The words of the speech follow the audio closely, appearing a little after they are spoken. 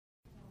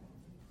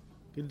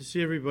Good to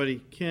see everybody.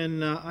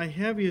 Can I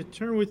have you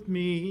turn with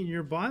me in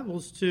your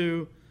Bibles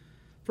to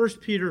 1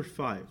 Peter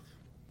 5.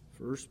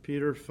 1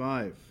 Peter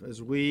 5.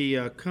 As we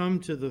come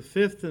to the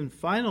fifth and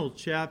final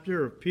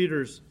chapter of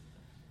Peter's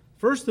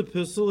first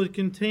epistle, it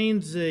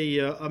contains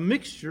a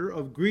mixture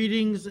of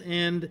greetings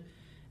and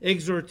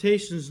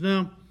exhortations.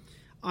 Now,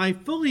 I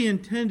fully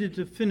intended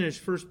to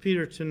finish 1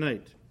 Peter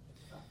tonight.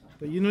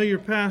 But you know your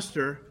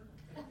pastor.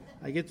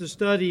 I get to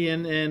study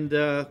and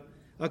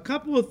a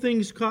couple of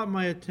things caught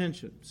my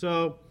attention.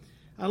 So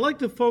I'd like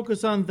to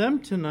focus on them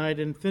tonight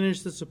and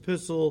finish this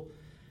epistle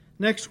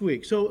next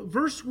week. So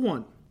verse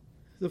 1.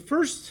 The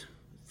first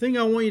thing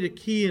I want you to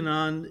key in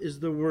on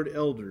is the word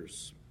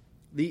elders.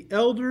 The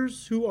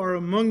elders who are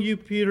among you,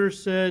 Peter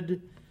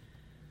said,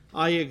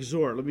 I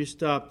exhort. Let me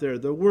stop there.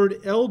 The word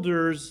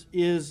elders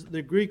is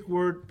the Greek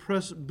word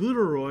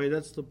presbyteroi.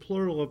 That's the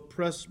plural of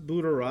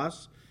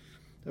presbyteros.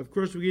 Of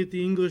course, we get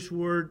the English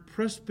word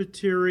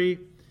presbytery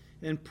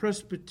and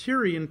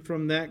Presbyterian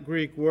from that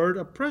Greek word.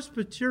 A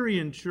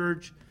Presbyterian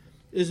church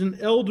is an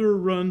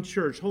elder-run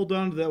church. Hold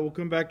on to that. We'll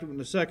come back to it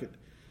in a second.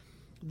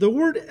 The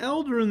word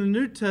elder in the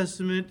New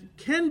Testament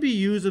can be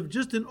used of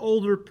just an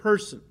older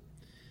person.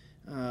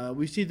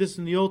 We see this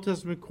in the Old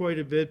Testament quite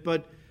a bit,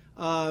 but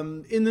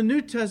in the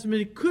New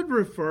Testament it could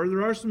refer,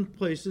 there are some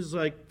places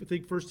like I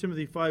think 1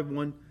 Timothy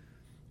 5:1,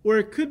 where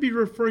it could be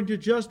referring to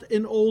just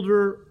an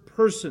older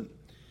person.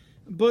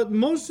 But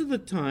most of the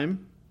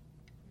time,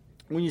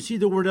 when you see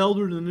the word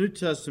elder in the New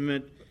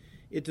Testament,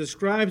 it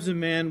describes a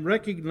man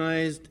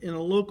recognized in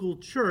a local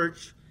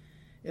church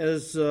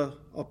as a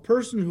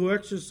person who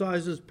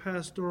exercises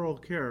pastoral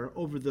care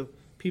over the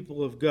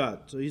people of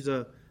God. So he's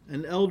an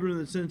elder in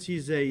the sense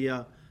he's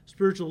a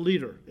spiritual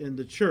leader in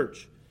the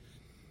church.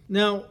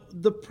 Now,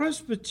 the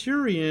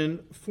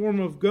Presbyterian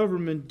form of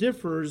government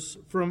differs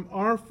from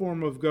our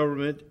form of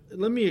government.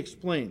 Let me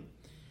explain.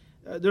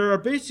 There are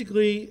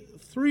basically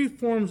three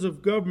forms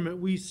of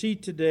government we see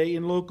today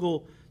in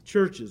local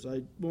churches.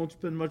 I won't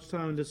spend much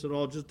time on this at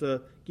all, just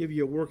to give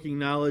you a working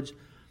knowledge.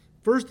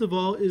 First of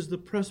all is the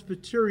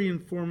Presbyterian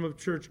form of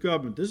church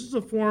government. This is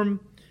a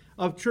form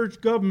of church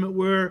government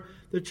where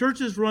the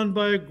church is run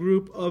by a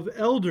group of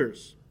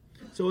elders.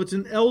 So it's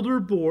an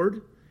elder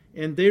board,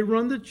 and they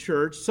run the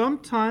church.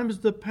 Sometimes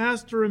the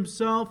pastor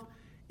himself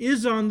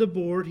is on the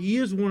board. He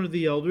is one of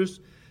the elders.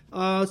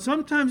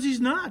 Sometimes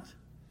he's not.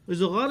 There's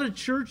a lot of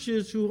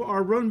churches who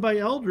are run by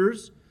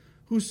elders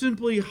who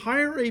simply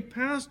hire a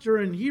pastor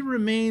and he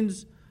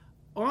remains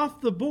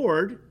off the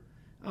board.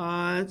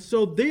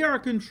 So they are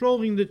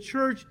controlling the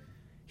church.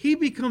 He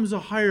becomes a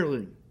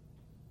hireling.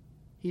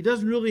 He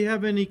doesn't really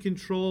have any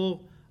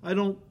control. I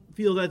don't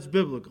feel that's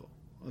biblical.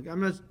 I'm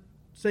not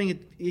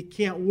saying it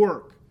can't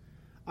work.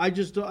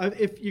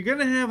 If you're going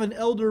to have an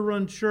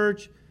elder-run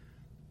church,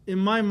 in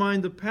my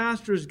mind, the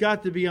pastor has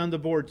got to be on the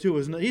board too.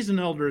 He's an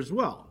elder as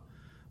well.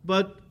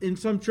 But in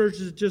some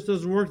churches, it just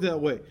doesn't work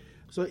that way.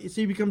 So you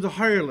see, he becomes a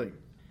hireling.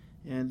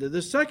 And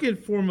the second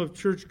form of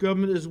church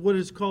government is what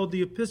is called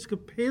the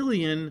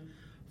Episcopalian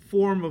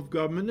form of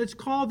government. It's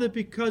called it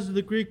because of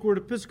the Greek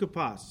word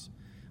episkopos,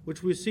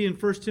 which we see in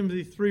 1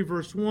 Timothy 3,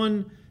 verse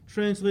 1,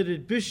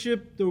 translated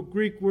bishop. The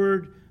Greek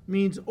word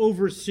means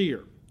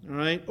overseer. All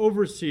right,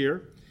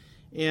 overseer.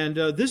 And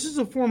this is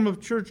a form of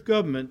church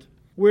government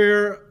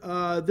where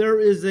there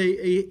is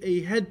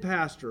a head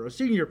pastor, a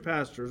senior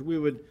pastor, as we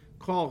would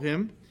call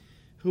him,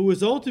 who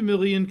is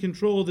ultimately in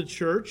control of the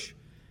church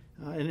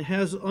and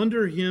has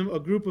under him a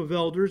group of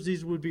elders.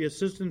 These would be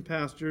assistant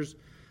pastors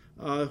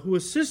who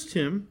assist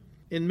him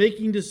in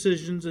making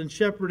decisions and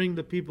shepherding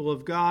the people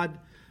of God.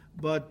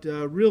 But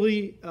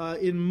really,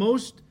 in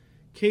most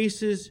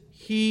cases,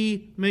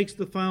 he makes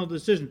the final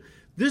decision.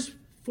 This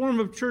form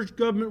of church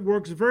government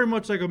works very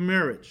much like a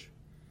marriage.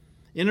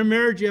 In a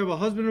marriage, you have a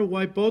husband and a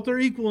wife. Both are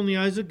equal in the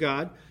eyes of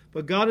God,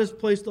 but God has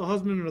placed the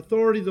husband in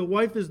authority. The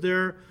wife is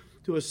there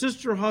to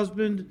assist her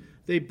husband.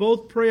 They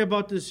both pray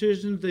about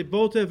decisions. They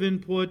both have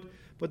input,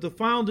 but the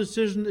final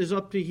decision is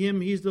up to him.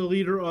 He's the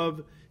leader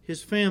of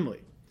his family.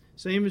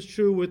 Same is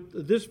true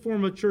with this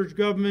form of church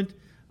government.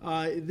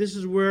 This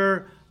is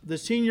where the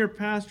senior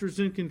pastor is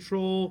in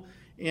control,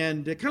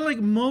 and kind of like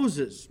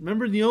Moses.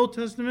 Remember in the Old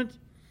Testament?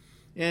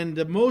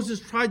 And Moses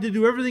tried to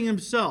do everything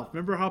himself.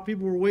 Remember how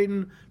people were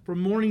waiting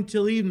from morning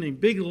till evening,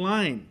 big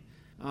line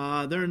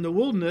there in the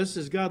wilderness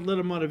as God led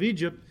them out of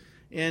Egypt.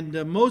 And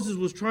Moses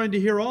was trying to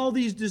hear all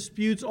these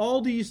disputes, all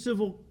these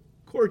civil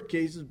court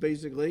cases,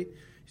 basically.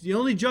 He's the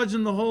only judge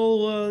in the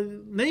whole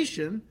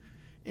nation.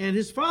 And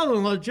his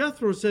father-in-law,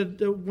 Jethro,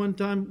 said one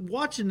time,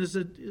 watching this,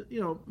 said,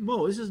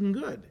 Mo, this isn't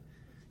good.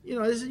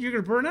 You're going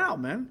to burn out,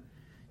 man.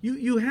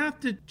 You have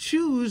to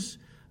choose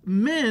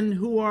men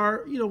who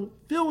are,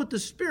 filled with the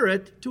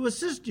Spirit to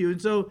assist you.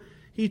 And so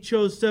he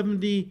chose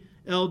 70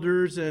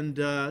 elders, and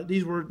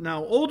these were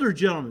now older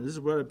gentlemen. This is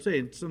what I'm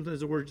saying. Sometimes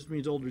the word just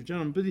means older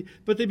gentlemen,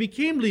 but they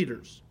became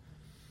leaders.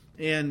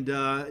 And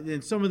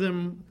some of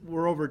them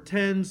were over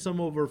 10, some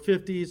over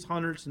 50s,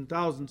 hundreds, and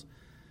thousands.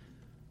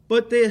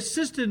 But they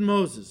assisted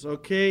Moses,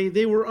 okay?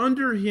 They were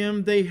under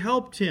him. They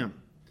helped him.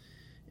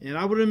 And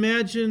I would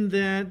imagine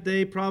that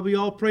they probably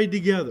all prayed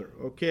together,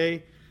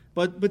 okay?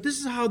 But this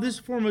is how this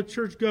form of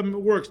church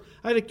government works.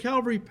 I had a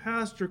Calvary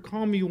pastor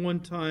call me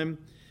one time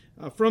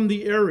from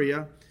the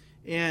area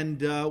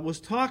and was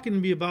talking to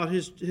me about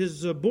his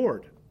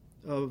board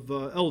of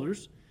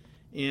elders.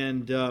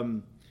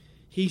 And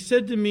he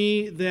said to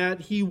me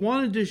that he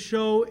wanted to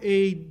show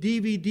a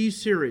DVD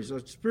series,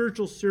 a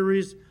spiritual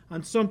series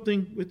on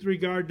something with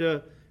regard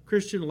to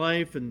Christian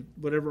life and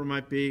whatever it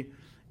might be.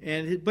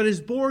 But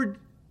his board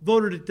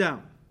voted it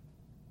down.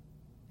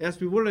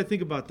 Asked me, what did I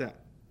think about that?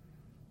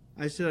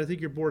 I said, I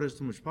think your board has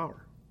too much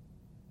power.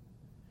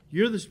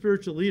 You're the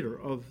spiritual leader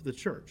of the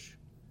church.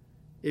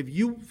 If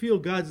you feel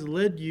God's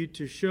led you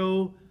to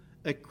show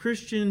a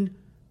Christian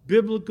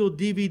biblical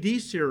DVD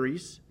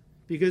series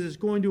because it's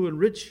going to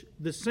enrich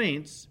the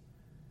saints,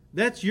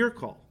 that's your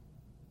call.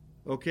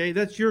 Okay,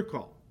 that's your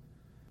call.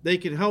 They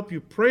can help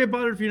you pray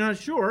about it if you're not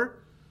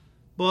sure,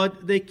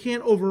 but they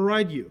can't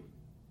override you.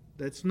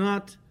 That's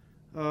not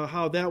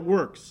how that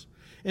works.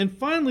 And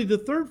finally, the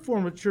third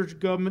form of church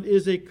government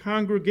is a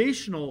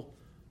congregational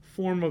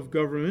form of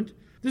government.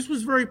 This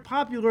was very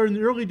popular in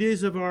the early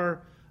days of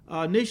our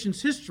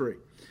nation's history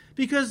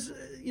because,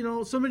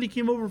 somebody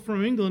came over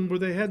from England where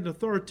they had an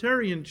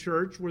authoritarian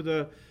church where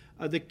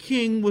the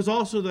king was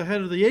also the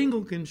head of the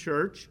Anglican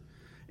church,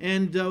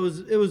 and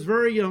it was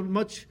very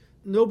much,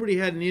 nobody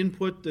had any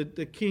input.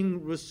 The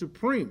king was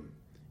supreme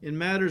in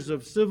matters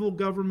of civil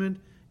government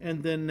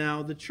and then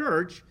now the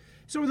church.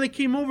 So when they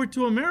came over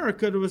to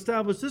America to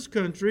establish this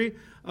country,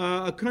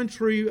 a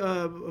country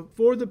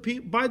for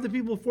the by the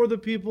people, for the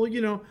people,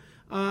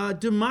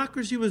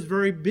 democracy was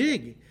very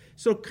big.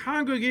 So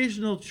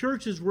congregational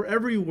churches were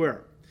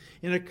everywhere.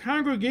 In a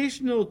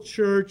congregational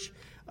church,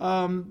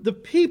 the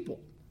people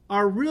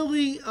are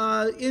really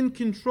in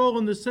control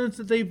in the sense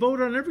that they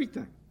vote on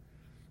everything.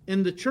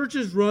 And the church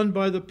is run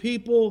by the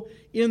people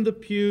in the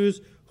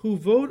pews who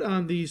vote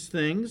on these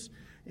things.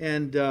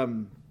 And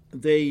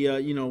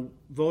they,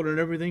 vote on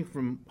everything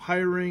from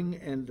hiring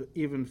and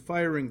even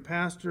firing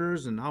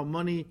pastors and how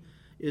money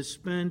is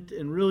spent.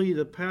 And really,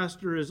 the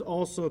pastor is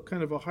also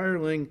kind of a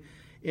hireling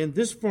in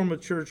this form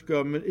of church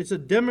government. It's a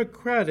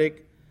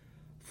democratic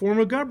form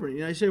of government.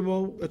 And I say,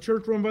 well, a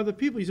church run by the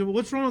people. You say, well,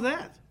 what's wrong with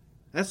that?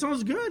 That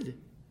sounds good.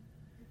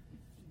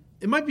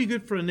 It might be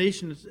good for a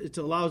nation. It's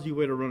a lousy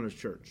way to run a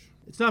church.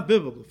 It's not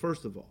biblical,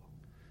 first of all,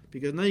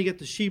 because now you get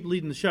the sheep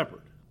leading the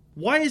shepherd.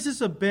 Why is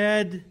this a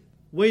bad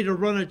way to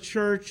run a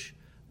church?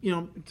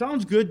 It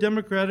sounds good,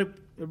 democratic.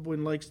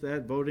 Everyone likes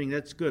that, voting.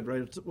 That's good, right?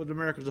 It's what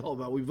America's all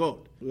about. We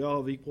vote. We all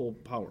have equal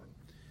power.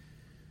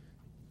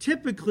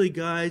 Typically,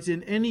 guys,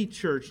 in any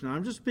church, now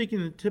I'm just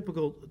speaking in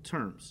typical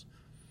terms,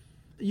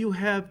 you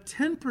have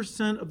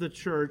 10% of the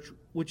church,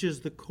 which is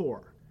the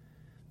core.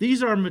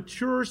 These are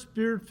mature,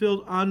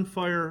 spirit-filled,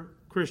 on-fire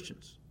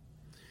Christians.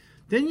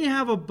 Then you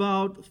have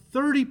about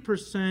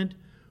 30%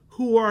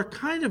 who are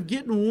kind of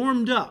getting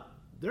warmed up.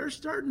 They're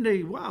starting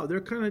to, they're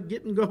kind of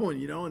getting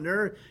going, and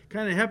they're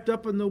kind of hepped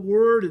up in the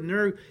Word, and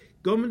they're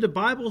going to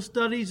Bible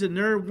studies, and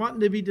they're wanting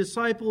to be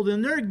discipled,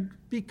 and they're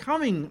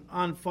becoming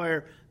on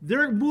fire.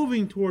 They're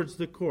moving towards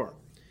the core.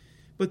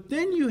 But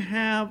then you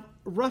have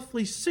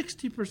roughly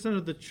 60%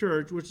 of the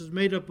church, which is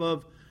made up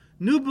of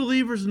new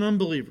believers and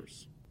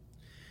unbelievers.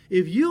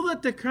 If you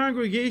let the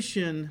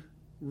congregation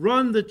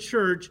run the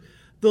church,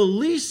 the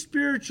least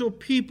spiritual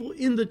people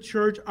in the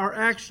church are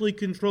actually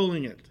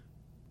controlling it.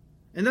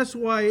 And that's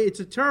why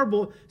it's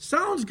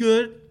sounds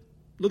good,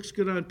 looks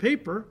good on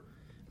paper.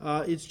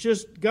 It's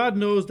just, God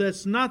knows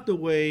that's not the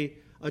way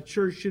a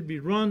church should be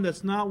run.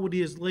 That's not what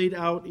He has laid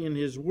out in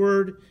His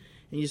Word.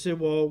 And you say,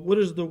 well, what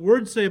does the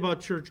Word say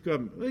about church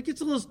government? Well, it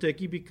gets a little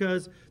sticky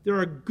because there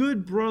are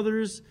good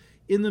brothers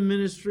in the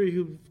ministry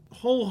who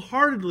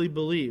wholeheartedly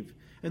believe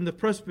in the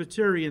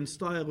Presbyterian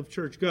style of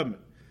church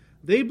government.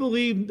 They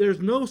believe there's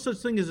no such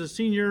thing as a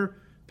senior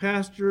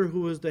pastor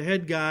who is the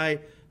head guy.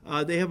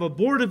 They have a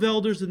board of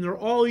elders, and they're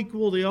all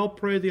equal. They all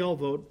pray. They all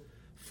vote.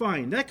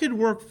 Fine. That could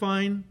work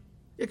fine.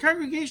 A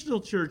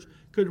congregational church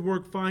could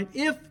work fine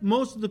if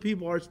most of the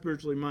people are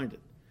spiritually minded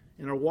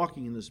and are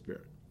walking in the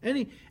Spirit.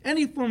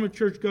 Any form of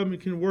church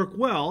government can work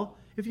well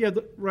if you have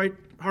the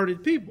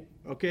right-hearted people,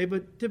 okay?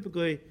 But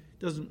typically it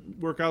doesn't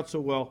work out so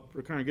well for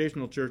a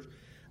congregational church.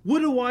 What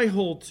do I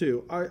hold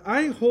to?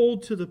 I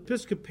hold to the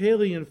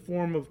Episcopalian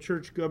form of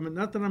church government.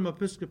 Not that I'm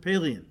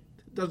Episcopalian.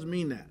 It doesn't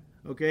mean that.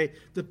 Okay,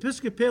 the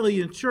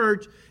Episcopalian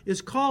church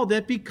is called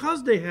that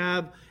because they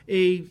have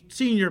a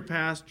senior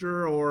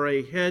pastor or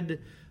a head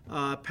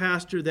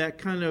pastor that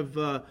kind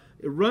of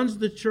runs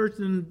the church,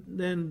 and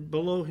then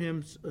below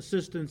him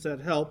assistants that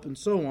help and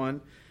so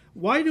on.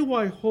 Why do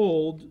I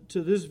hold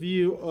to this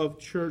view of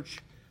church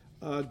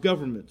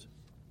government?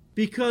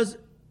 Because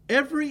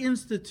every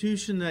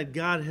institution that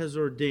God has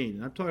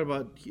ordained, I'm talking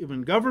about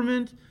human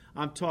government,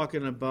 I'm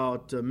talking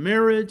about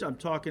marriage, I'm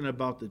talking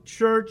about the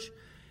church.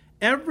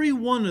 Every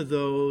one of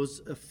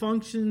those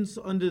functions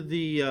under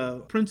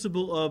the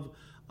principle of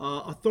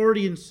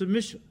authority and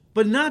submission.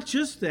 But not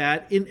just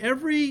that. In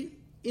every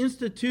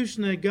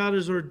institution that God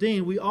has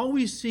ordained, we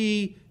always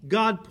see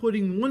God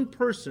putting one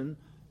person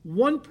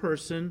one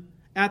person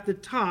at the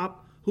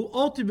top who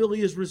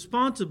ultimately is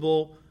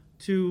responsible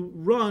to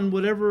run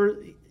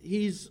whatever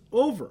he's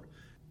over.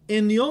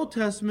 In the Old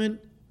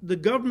Testament, the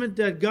government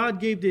that God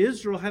gave to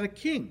Israel had a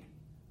king,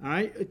 all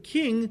right? A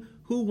king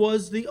who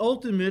was the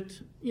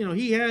ultimate,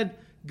 he had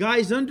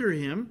guys under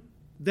him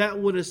that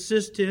would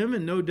assist him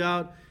and no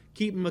doubt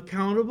keep him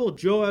accountable.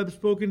 Joab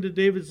spoke into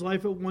David's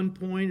life at one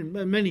point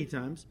and many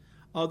times.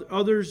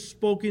 Others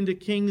spoke into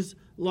kings'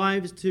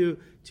 lives to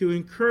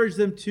encourage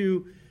them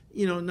to,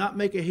 not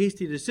make a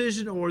hasty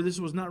decision, or this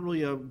was not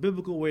really a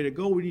biblical way to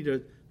go. We need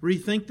to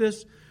rethink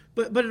this.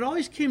 But it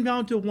always came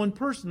down to one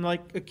person,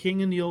 like a king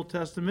in the Old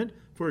Testament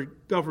for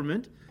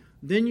government.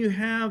 Then you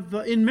have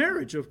in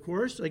marriage, of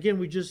course. Again,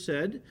 we just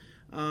said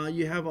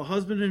you have a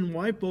husband and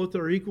wife. Both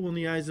are equal in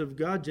the eyes of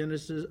God.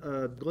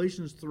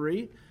 Galatians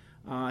 3,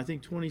 I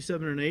think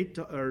 27 and 8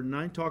 or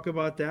 9 talk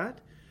about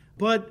that.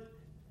 But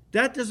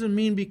that doesn't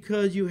mean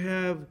because you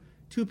have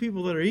two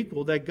people that are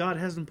equal that God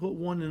hasn't put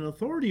one in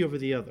authority over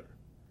the other.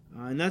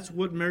 And that's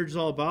what marriage is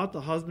all about.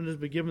 The husband has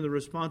been given the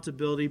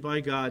responsibility by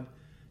God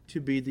to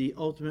be the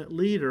ultimate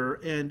leader.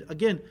 And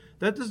again,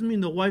 that doesn't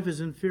mean the wife is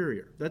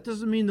inferior. That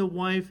doesn't mean the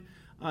wife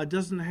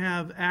doesn't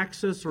have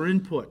access or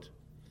input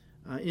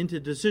into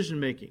decision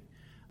making.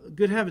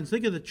 Good heavens,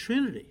 think of the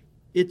Trinity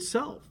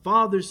itself.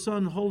 Father,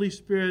 Son, Holy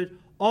Spirit,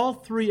 all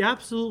three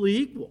absolutely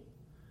equal.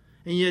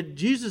 And yet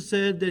Jesus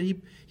said that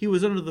he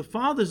was under the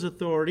Father's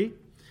authority,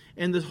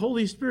 and the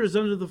Holy Spirit is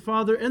under the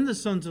Father and the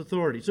Son's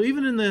authority. So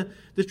even in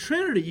the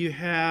Trinity, you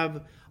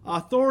have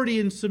authority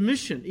and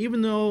submission,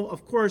 even though,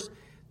 of course,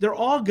 they're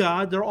all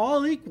God, they're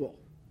all equal.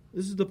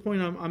 This is the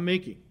point I'm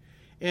making.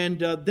 And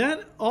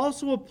that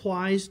also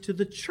applies to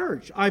the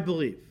church, I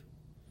believe.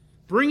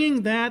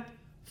 Bringing that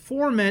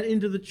format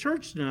into the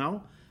church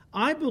now,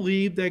 I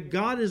believe that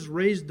God has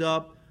raised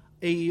up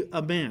a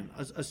man,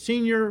 a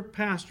senior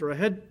pastor, a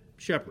head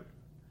shepherd.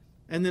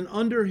 And then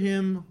under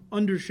him,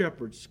 under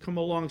shepherds come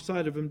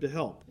alongside of him to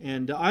help.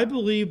 And I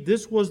believe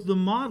this was the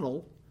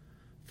model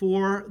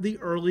for the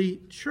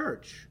early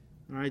church.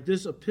 All right,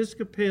 this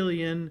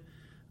Episcopalian,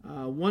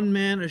 one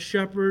man, a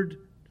shepherd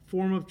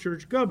form of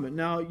church government.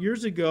 Now,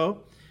 years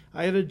ago,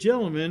 I had a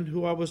gentleman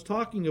who I was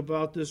talking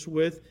about this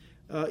with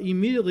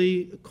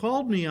immediately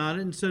called me on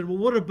it and said, well,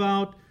 what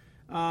about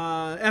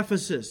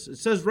Ephesus? It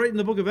says right in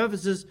the book of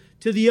Ephesus,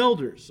 to the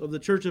elders of the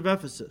church of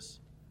Ephesus.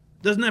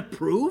 Doesn't that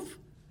prove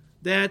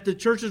that the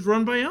church is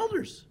run by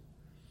elders?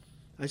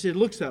 I said, it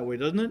looks that way,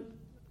 doesn't it?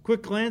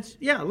 Quick glance,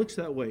 yeah, it looks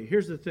that way.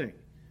 Here's the thing.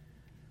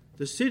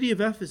 The city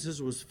of Ephesus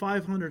was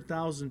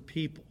 500,000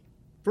 people.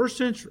 First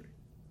century.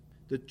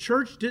 The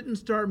church didn't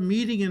start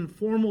meeting in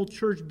formal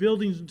church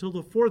buildings until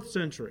the 4th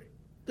century.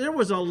 There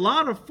was a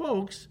lot of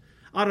folks.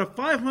 Out of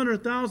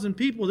 500,000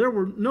 people, there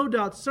were no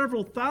doubt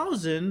several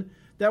thousand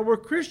that were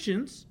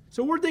Christians.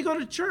 So where'd they go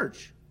to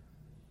church?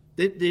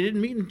 They didn't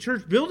meet in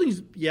church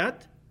buildings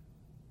yet.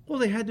 Well,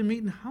 they had to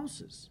meet in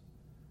houses.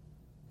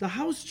 The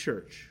house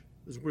church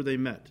is where they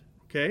met,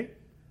 okay?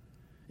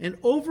 And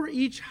over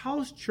each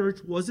house church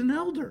was an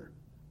elder,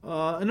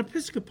 an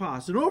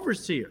episkopos, an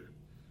overseer.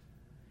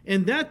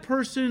 And that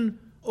person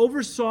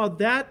oversaw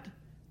that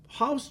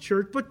house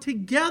church, but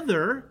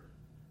together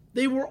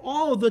they were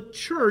all the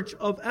church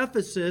of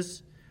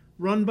Ephesus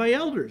run by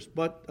elders.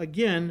 But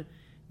again,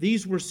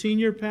 these were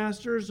senior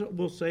pastors,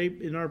 we'll say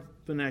in our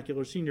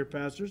vernacular, senior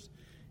pastors,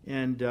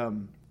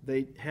 and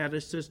they had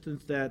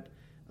assistants that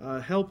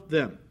helped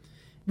them.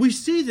 We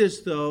see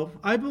this, though,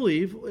 I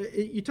believe.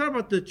 You talk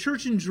about the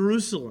church in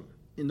Jerusalem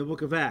in the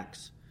book of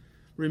Acts.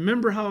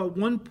 Remember how at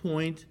one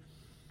point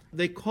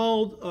they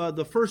called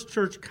the first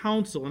church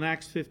council in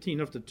Acts 15. You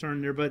have to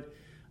turn there, but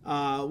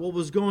what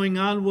was going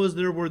on was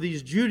there were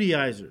these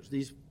Judaizers,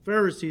 these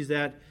Pharisees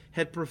that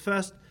had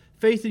professed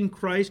faith in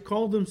Christ,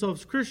 called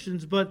themselves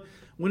Christians, but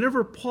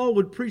whenever Paul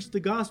would preach the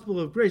gospel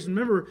of grace,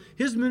 remember,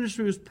 his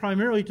ministry was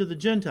primarily to the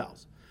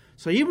Gentiles.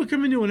 So he would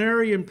come into an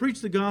area and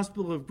preach the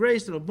gospel of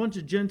grace, and a bunch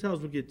of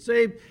Gentiles would get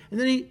saved, and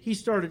then he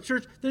started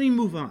church, then he'd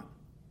move on.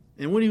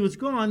 And when he was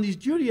gone, these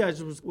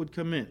Judaizers would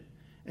come in,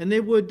 and they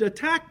would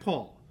attack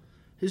Paul,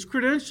 his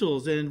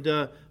credentials,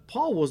 and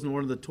Paul wasn't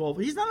one of the 12.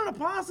 He's not an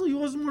apostle. He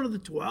wasn't one of the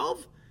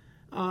 12.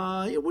 What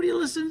are you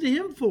listening to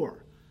him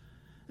for?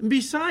 And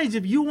besides,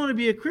 if you want to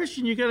be a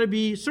Christian, you got to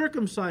be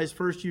circumcised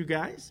first, you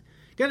guys.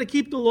 You got to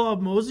keep the law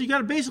of Moses. You got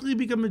to basically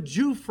become a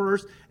Jew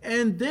first,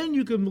 and then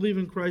you can believe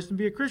in Christ and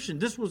be a Christian.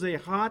 This was a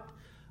hot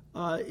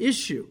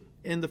issue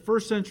in the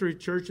first century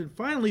church. And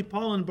finally,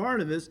 Paul and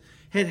Barnabas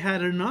had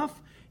had enough.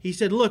 He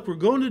said, look, we're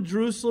going to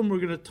Jerusalem. We're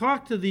going to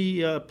talk to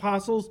the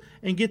apostles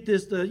and get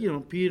this,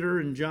 Peter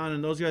and John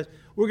and those guys.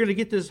 We're going to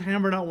get this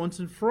hammered out once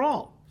and for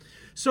all.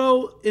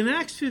 So in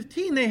Acts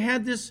 15, they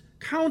had this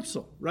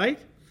council, right?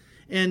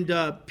 And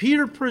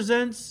Peter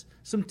presents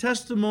some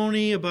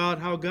testimony about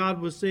how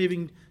God was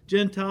saving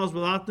Gentiles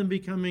without them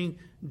becoming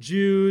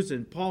Jews,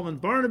 and Paul and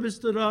Barnabas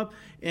stood up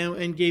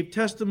and gave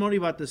testimony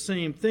about the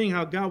same thing,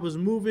 how God was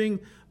moving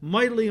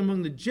mightily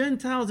among the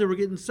Gentiles. They were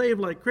getting saved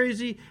like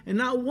crazy, and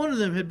not one of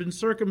them had been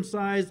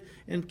circumcised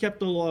and kept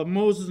the law of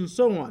Moses and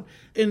so on.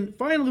 And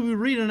finally, we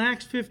read in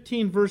Acts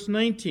 15, verse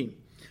 19,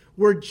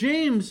 where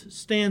James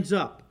stands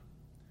up.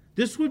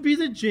 This would be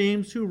the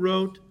James who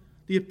wrote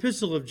the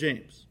Epistle of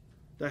James,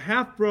 the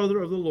half-brother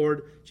of the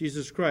Lord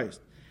Jesus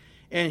Christ.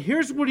 And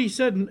here's what he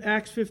said in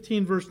Acts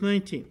 15, verse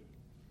 19.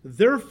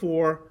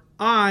 Therefore,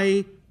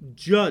 I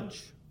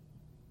judge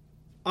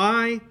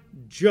that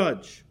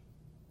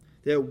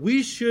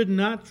we should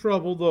not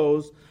trouble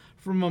those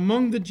from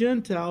among the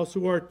Gentiles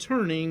who are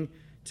turning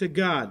to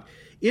God.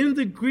 In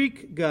the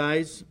Greek,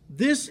 guys,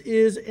 this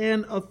is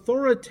an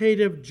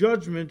authoritative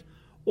judgment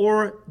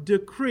or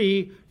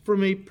decree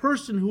from a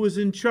person who is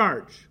in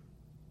charge.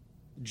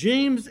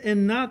 James,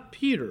 and not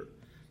Peter,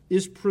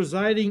 is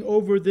presiding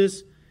over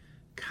this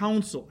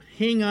council.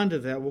 Hang on to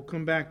that. We'll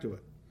come back to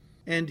it.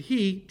 And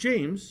he,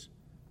 James,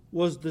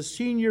 was the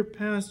senior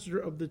pastor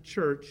of the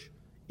church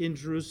in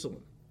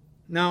Jerusalem.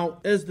 Now,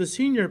 as the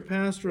senior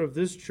pastor of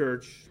this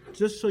church,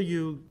 just so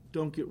you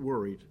don't get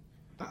worried,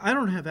 I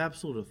don't have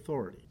absolute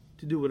authority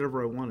to do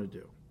whatever I want to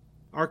do.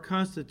 Our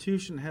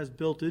Constitution has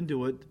built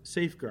into it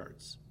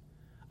safeguards.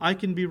 I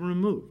can be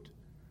removed.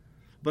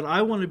 But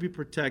I want to be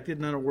protected,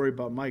 and I don't worry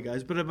about my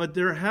guys. But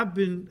there have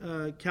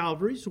been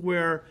Calvaries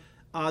where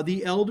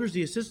the elders,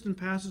 the assistant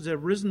pastors,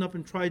 have risen up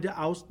and tried to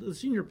oust the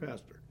senior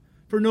pastor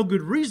for no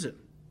good reason.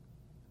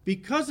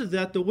 Because of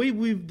that, the way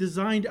we've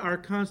designed our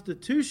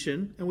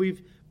Constitution, and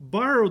we've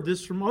borrowed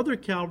this from other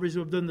Calvaries who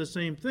have done the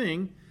same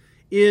thing,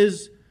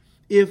 is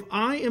if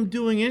I am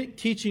doing it,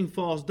 teaching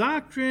false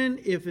doctrine,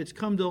 if it's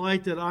come to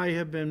light that I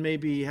have been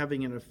maybe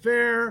having an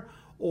affair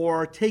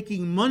or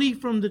taking money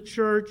from the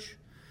church,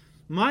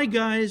 my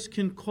guys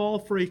can call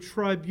for a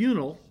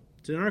tribunal.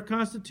 It's in our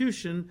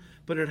Constitution,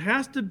 but it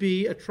has to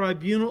be a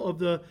tribunal of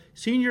the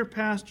senior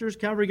pastors,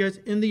 Calvary guys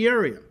in the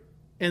area.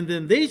 And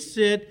then they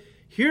sit,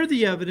 hear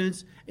the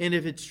evidence, and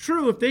if it's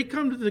true, if they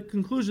come to the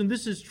conclusion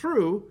this is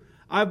true,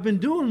 I've been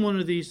doing one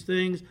of these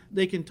things,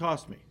 they can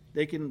toss me.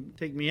 They can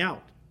take me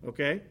out,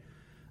 okay?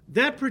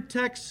 That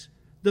protects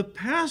the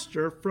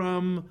pastor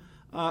from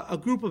a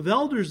group of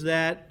elders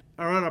that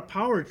are on a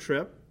power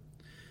trip,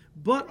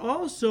 but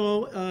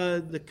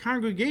also the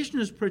congregation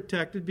is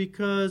protected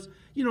because,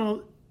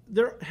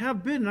 there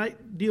have been, and I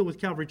deal with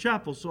Calvary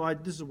Chapel, so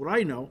this is what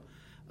I know.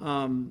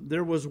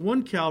 There was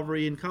one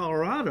Calvary in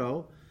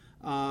Colorado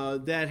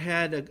that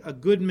had a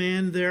good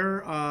man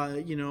there,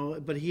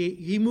 but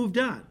he moved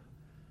on.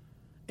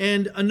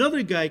 And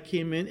another guy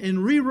came in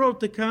and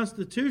rewrote the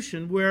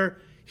Constitution where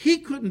he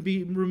couldn't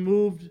be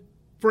removed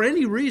for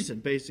any reason,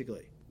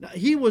 basically. Now,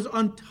 he was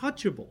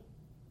untouchable.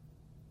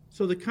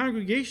 So the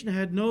congregation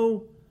had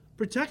no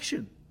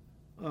protection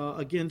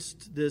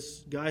against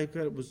this guy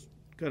who was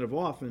kind of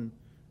off and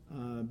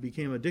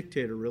became a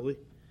dictator, really.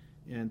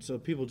 And so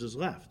people just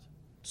left.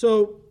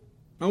 So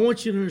I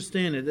want you to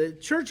understand it. The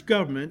church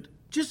government,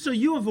 just so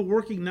you have a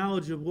working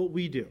knowledge of what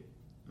we do,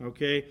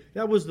 okay?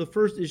 That was the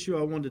first issue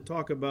I wanted to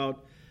talk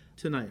about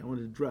tonight. I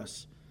wanted to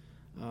address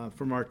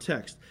from our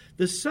text.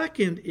 The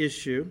second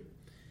issue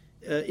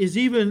is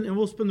even, and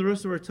we'll spend the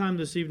rest of our time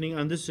this evening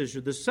on this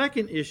issue, the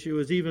second issue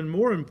is even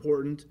more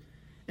important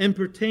and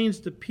pertains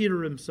to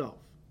Peter himself.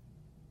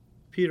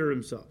 Peter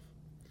himself.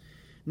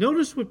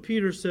 Notice what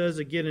Peter says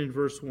again in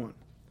verse 1.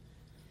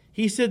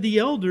 He said, the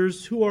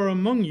elders who are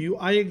among you,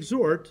 I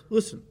exhort,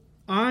 listen,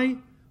 I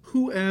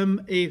who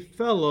am a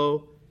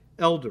fellow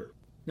elder.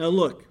 Now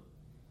look,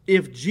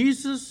 if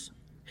Jesus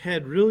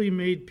had really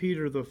made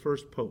Peter the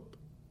first pope,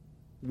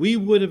 we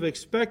would have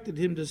expected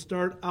him to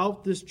start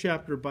out this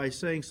chapter by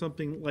saying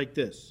something like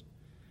this.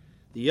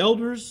 The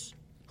elders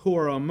who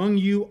are among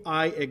you,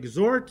 I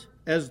exhort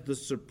as the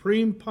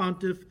supreme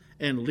pontiff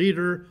and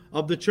leader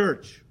of the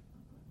church.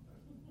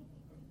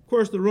 Of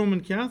course, the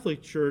Roman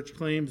Catholic Church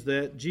claims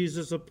that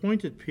Jesus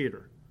appointed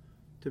Peter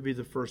to be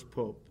the first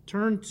pope.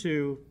 Turn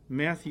to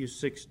Matthew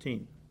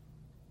 16.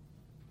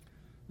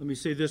 Let me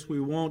say this, we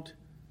won't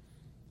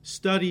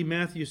study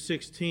Matthew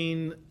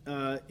 16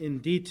 in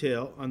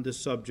detail on this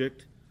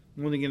subject.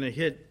 I'm only going to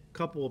hit a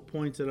couple of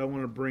points that I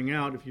want to bring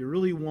out. If you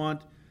really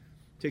want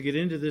to get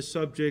into this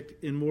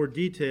subject in more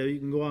detail, you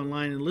can go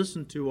online and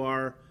listen to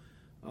our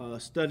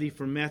study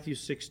from Matthew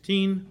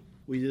 16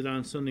 we did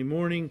on Sunday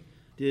morning.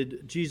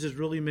 Did Jesus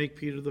really make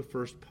Peter the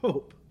first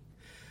pope?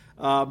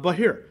 But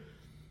here,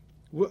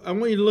 I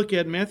want you to look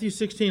at Matthew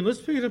 16.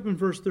 Let's pick it up in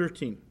verse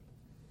 13.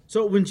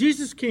 So when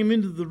Jesus came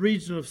into the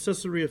region of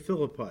Caesarea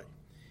Philippi,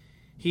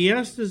 he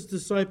asked his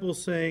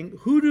disciples, saying,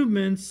 who do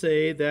men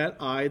say that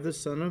I, the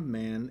Son of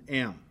Man,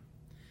 am?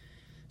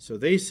 So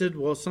they said,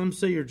 well, some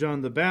say you're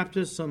John the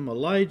Baptist, some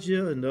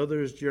Elijah, and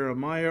others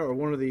Jeremiah or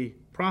one of the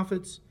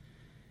prophets.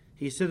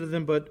 He said to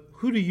them, but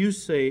who do you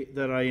say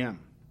that I am?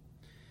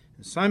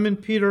 And Simon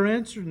Peter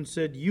answered and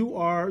said, you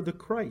are the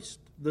Christ,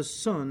 the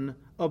Son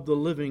of the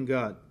living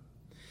God.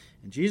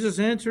 And Jesus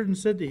answered and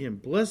said to him,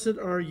 Blessed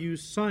are you,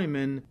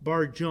 Simon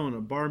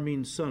Bar-Jonah. Bar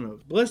means son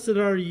of. Blessed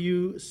are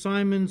you,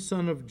 Simon,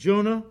 son of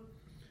Jonah,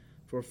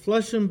 for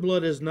flesh and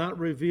blood has not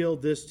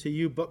revealed this to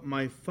you, but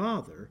my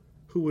Father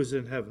who is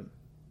in heaven.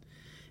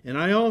 And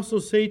I also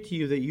say to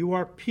you that you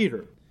are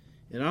Peter,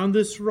 and on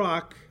this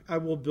rock I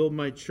will build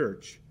my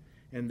church,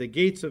 and the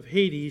gates of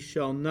Hades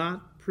shall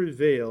not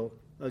prevail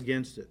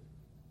against it.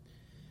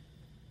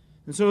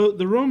 And so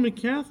the Roman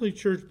Catholic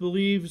Church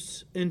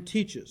believes and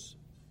teaches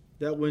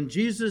that when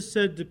Jesus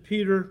said to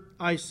Peter,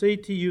 I say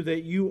to you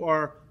that you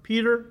are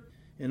Peter,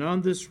 and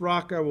on this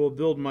rock I will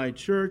build my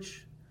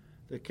church,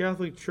 the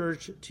Catholic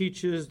Church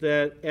teaches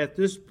that at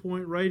this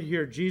point right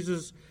here,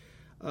 Jesus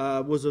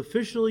was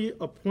officially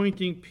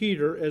appointing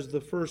Peter as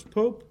the first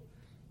pope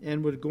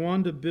and would go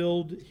on to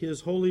build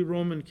his Holy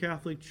Roman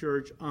Catholic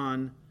Church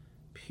on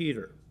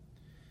Peter.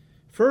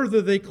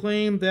 Further, they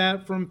claim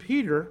that from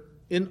Peter,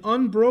 an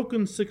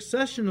unbroken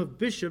succession of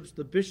bishops,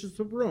 the bishops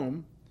of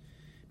Rome,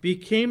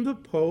 became the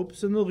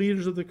popes and the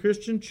leaders of the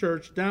Christian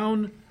church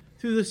down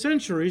through the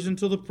centuries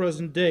until the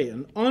present day.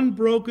 An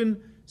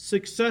unbroken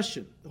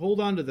succession. Hold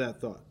on to that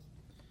thought.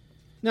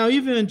 Now,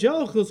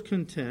 evangelicals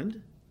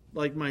contend,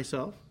 like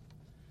myself,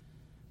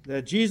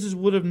 that Jesus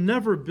would have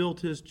never built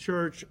his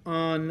church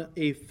on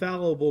a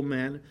fallible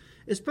man,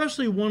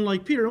 especially one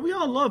like Peter. And we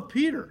all love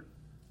Peter.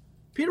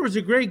 Peter was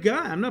a great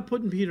guy. I'm not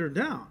putting Peter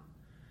down.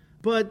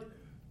 But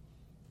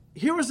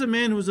here was a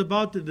man who was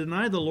about to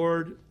deny the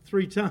Lord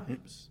 3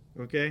 times.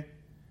 Okay?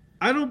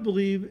 I don't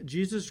believe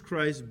Jesus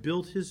Christ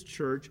built his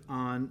church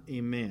on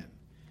a man.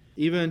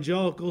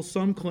 Evangelicals,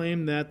 some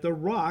claim that the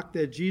rock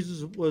that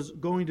Jesus was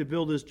going to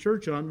build his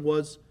church on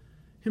was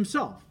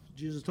himself.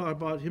 Jesus talked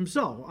about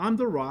himself. I'm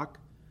the rock,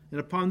 and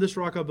upon this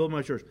rock I'll build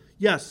my church.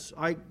 Yes,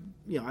 I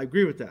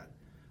agree with that.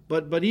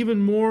 But even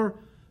more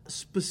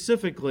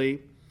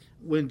specifically,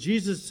 when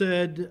Jesus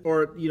said,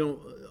 or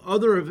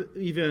other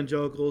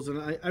evangelicals,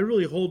 and I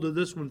really hold to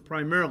this one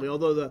primarily,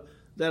 although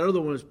that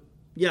other one is,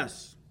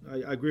 yes, I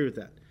agree with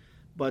that.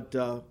 But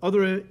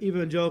other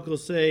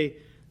evangelicals say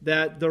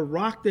that the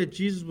rock that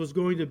Jesus was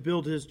going to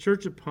build his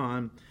church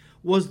upon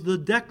was the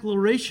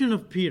declaration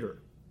of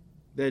Peter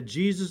that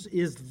Jesus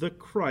is the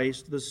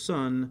Christ, the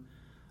Son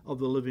of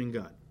the living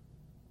God.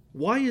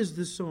 Why is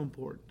this so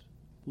important?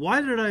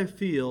 Why did I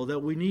feel that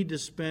we need to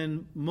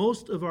spend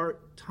most of our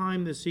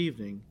time this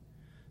evening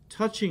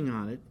touching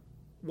on it?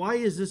 Why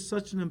is this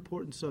such an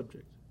important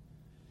subject?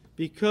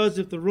 Because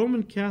if the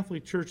Roman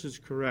Catholic Church is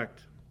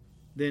correct,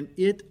 then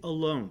it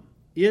alone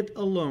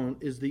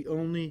is the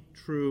only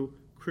true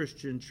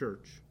Christian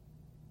church.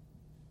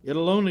 It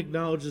alone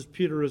acknowledges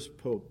Peter as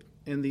Pope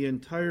and the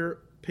entire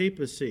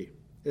papacy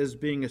as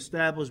being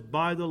established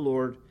by the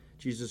Lord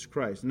Jesus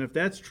Christ. And if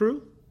that's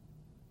true,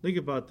 think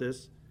about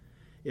this.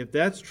 If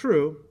that's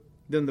true,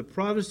 then the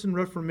Protestant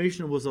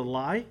Reformation was a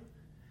lie.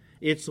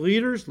 Its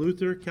leaders,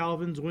 Luther,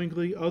 Calvin,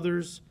 Zwingli,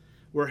 others,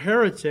 were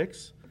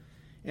heretics.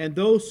 And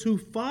those who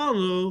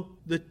follow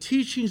the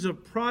teachings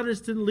of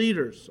Protestant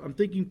leaders, I'm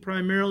thinking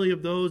primarily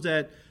of those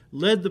that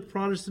led the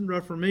Protestant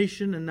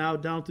Reformation and now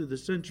down through the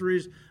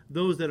centuries,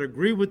 those that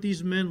agree with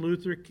these men,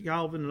 Luther,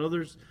 Calvin, and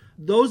others,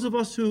 those of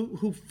us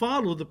who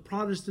follow the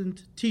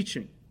Protestant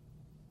teaching,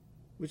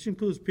 which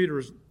includes Peter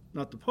as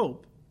not the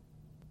Pope,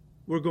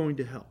 we're going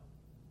to hell.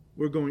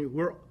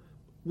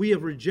 We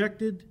have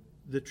rejected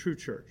the true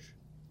church,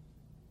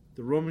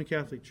 the Roman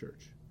Catholic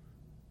Church.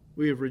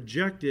 We have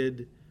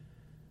rejected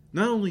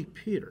not only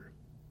Peter,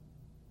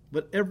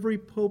 but every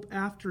pope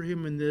after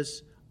him in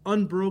this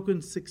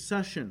unbroken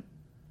succession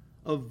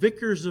of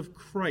vicars of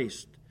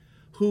Christ,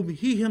 whom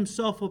he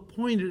himself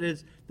appointed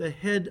as the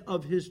head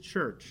of his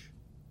church.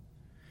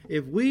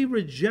 If we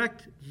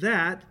reject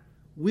that,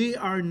 we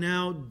are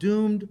now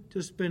doomed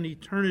to spend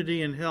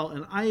eternity in hell.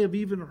 And I have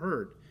even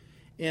heard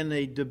in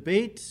a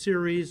debate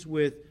series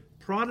with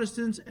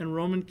Protestants and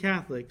Roman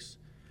Catholics,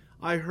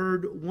 I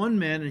heard one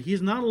man, and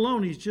he's not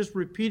alone, he's just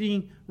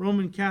repeating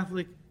Roman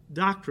Catholic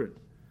doctrine,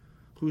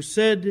 who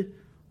said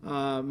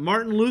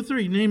Martin Luther,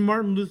 he named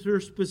Martin Luther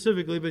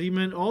specifically, but he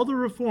meant all the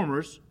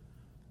reformers,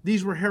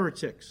 these were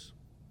heretics.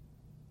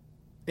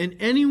 And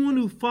anyone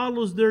who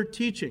follows their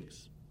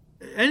teachings,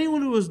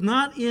 anyone who is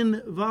not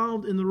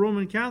involved in the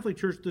Roman Catholic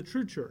Church, the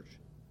true church,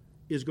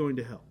 is going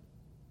to hell.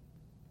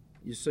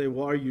 You say,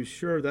 well, are you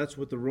sure that's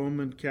what the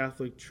Roman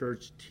Catholic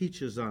Church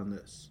teaches on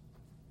this?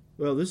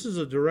 Well, this is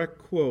a direct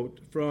quote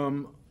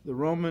from the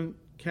Roman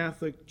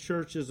Catholic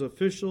Church's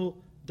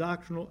official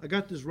doctrinal. I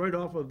got this right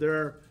off of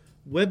their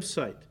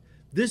website.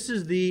 This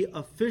is the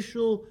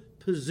official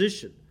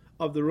position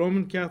of the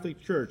Roman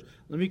Catholic Church.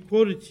 Let me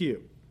quote it to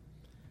you.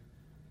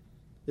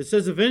 It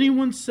says, if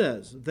anyone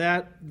says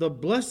that the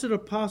blessed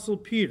apostle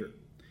Peter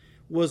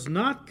was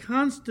not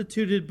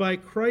constituted by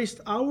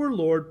Christ our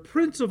Lord,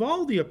 Prince of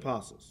all the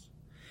apostles,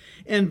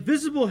 and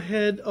visible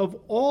head of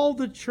all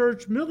the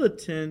church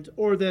militant,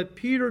 or that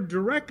Peter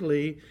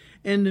directly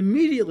and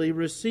immediately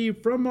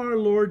received from our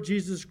Lord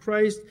Jesus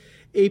Christ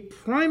a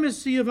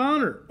primacy of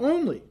honor,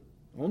 only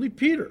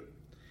Peter,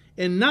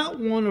 and not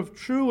one of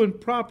true and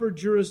proper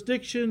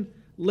jurisdiction,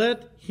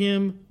 let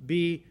him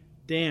be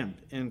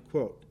damned, end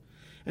quote.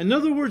 In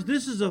other words,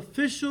 this is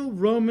official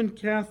Roman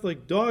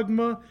Catholic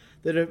dogma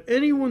that if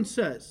anyone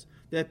says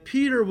that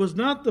Peter was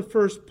not the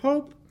first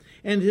pope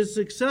and his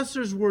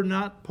successors were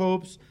not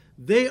popes,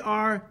 they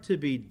are to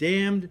be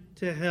damned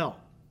to hell.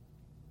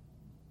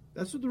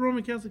 That's what the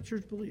Roman Catholic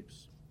Church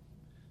believes.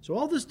 So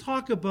all this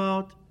talk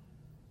about,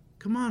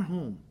 come on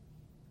home.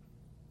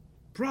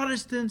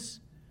 Protestants,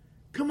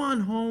 come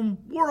on home.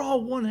 We're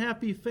all one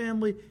happy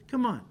family.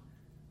 Come on.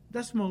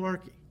 That's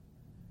malarkey.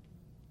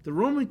 The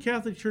Roman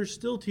Catholic Church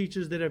still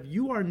teaches that if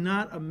you are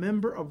not a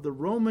member of the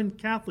Roman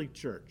Catholic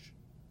Church,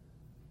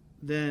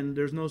 then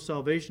there's no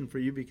salvation for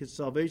you because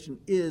salvation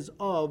is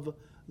of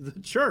the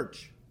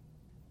church.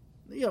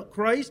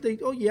 Christ,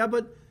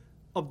 but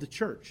of the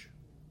church.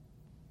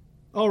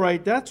 All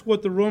right, that's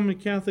what the Roman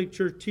Catholic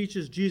Church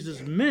teaches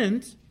Jesus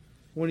meant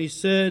when he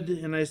said,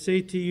 and I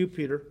say to you,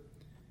 Peter,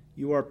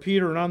 you are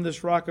Peter, and on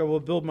this rock I will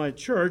build my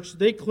church.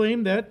 They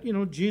claim that,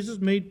 Jesus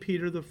made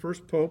Peter the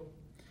first pope,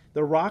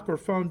 the rock or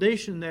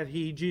foundation that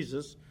he,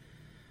 Jesus,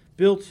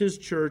 built his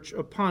church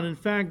upon. In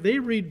fact, they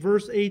read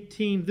verse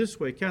 18 this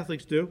way,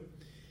 Catholics do.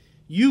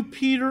 You,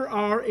 Peter,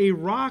 are a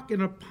rock,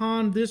 and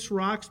upon this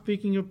rock,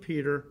 speaking of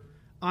Peter,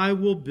 I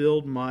will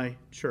build my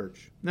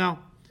church. Now,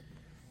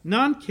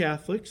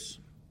 non-Catholics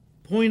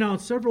point out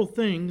several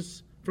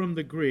things from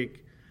the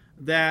Greek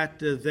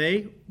that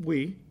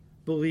we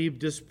believe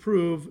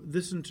disprove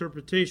this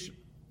interpretation.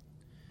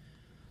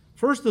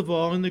 First of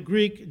all, in the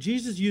Greek,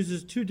 Jesus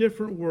uses two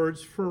different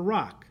words for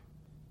rock.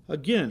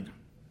 Again,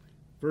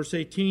 verse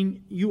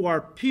 18, you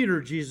are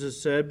Peter,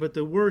 Jesus said, but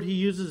the word he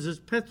uses is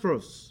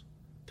Petros.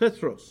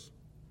 Petros.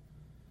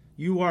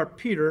 You are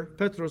Peter,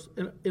 Petros,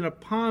 and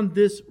upon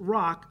this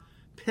rock,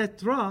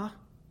 Petra,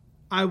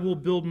 I will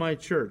build my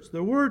church.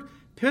 The word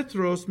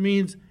Petros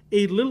means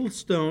a little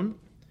stone,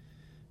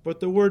 but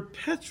the word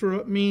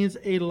Petra means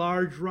a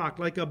large rock,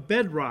 like a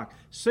bedrock.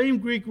 Same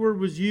Greek word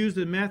was used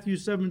in Matthew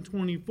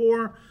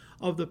 7:24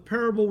 of the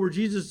parable where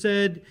Jesus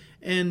said,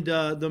 and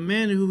the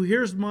man who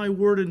hears my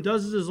word and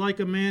does it is like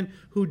a man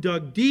who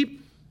dug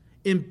deep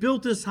and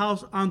built his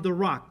house on the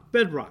rock,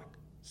 bedrock.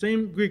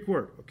 Same Greek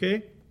word,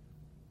 okay?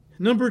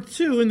 Number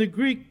two, in the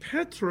Greek,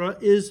 Petra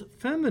is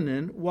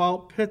feminine, while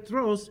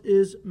Petros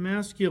is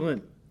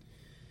masculine.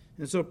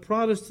 And so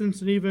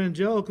Protestants and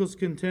evangelicals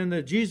contend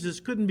that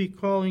Jesus couldn't be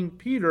calling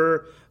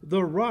Peter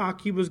the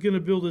rock he was going to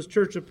build his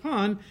church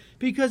upon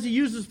because he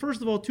uses,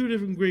 first of all, two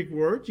different Greek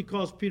words. He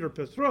calls Peter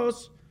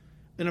Petros,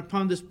 and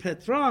upon this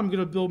Petra, I'm going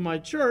to build my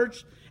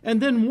church. And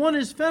then one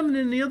is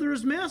feminine and the other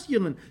is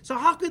masculine. So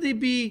how could they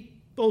be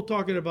both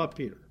talking about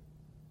Peter?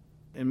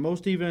 And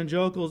most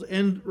evangelicals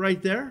end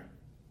right there.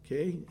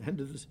 Okay,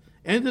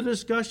 end of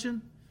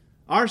discussion.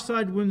 Our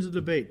side wins the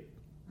debate.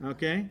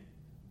 Okay?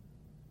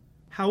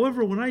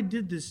 However, when I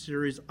did this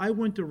series, I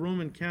went to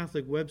Roman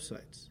Catholic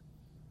websites.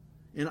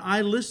 And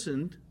I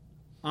listened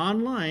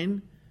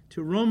online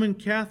to Roman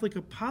Catholic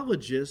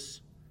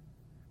apologists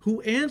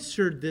who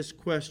answered this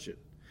question.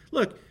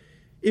 Look,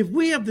 if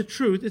we have the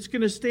truth, it's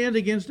going to stand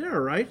against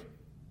error, right?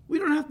 We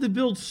don't have to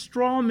build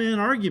straw man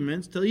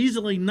arguments to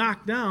easily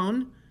knock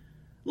down.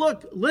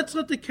 Look, let's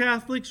let the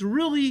Catholics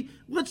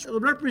let's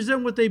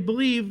represent what they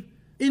believe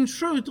in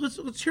truth.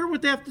 Let's hear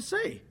what they have to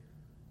say.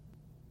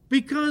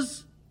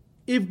 Because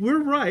if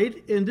we're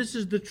right and this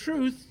is the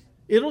truth,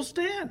 it'll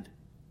stand.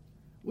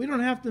 We don't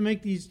have to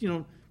make these,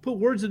 put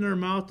words in their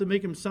mouth to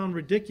make them sound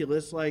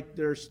ridiculous, like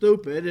they're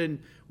stupid,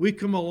 and we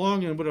come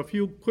along and with a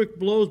few quick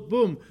blows,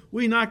 boom,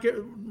 we knock it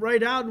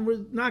right out and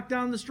we knock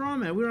down the straw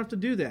man. We don't have to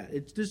do that.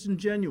 It's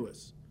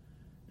disingenuous.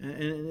 And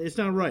it's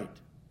not right.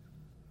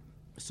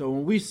 So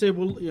when we say,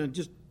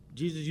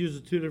 Jesus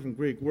uses two different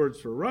Greek words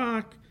for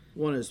rock,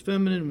 one is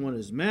feminine, one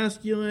is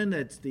masculine,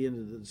 that's the end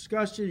of the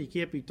discussion. You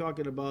can't be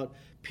talking about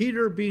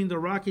Peter being the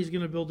rock he's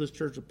going to build his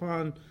church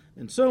upon,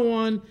 and so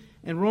on.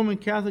 And Roman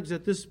Catholics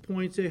at this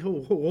point say,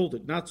 hold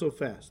it, not so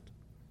fast.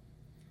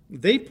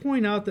 They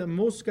point out that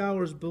most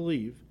scholars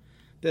believe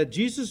that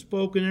Jesus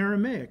spoke in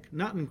Aramaic,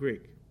 not in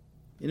Greek.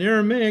 In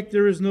Aramaic,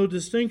 there is no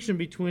distinction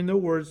between the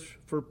words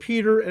for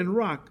Peter and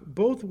rock.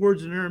 Both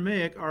words in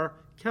Aramaic are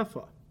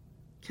kepha.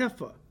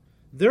 Kepha.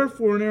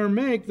 Therefore, in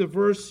Aramaic, the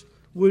verse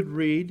would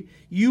read,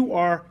 you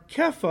are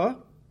kepha,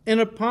 and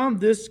upon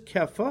this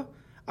kepha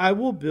I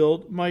will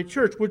build my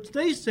church, which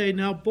they say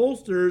now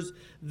bolsters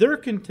their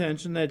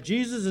contention that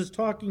Jesus is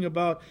talking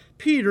about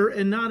Peter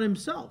and not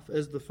himself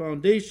as the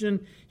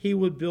foundation he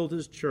would build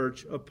his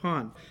church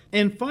upon.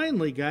 And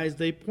finally, guys,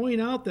 they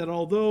point out that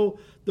although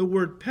the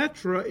word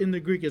Petra in the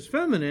Greek is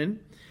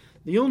feminine,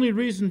 the only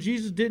reason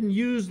Jesus didn't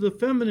use the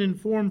feminine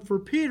form for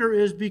Peter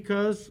is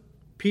because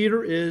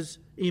Peter is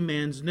a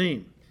man's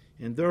name,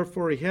 and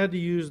therefore he had to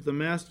use the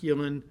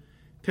masculine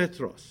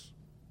Petros.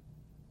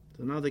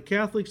 So now the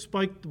Catholics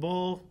spike the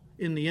ball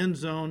in the end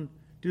zone,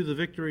 do the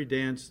victory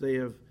dance. They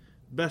have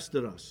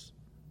bested us.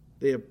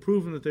 They have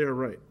proven that they are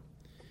right.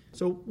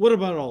 So what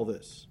about all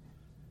this?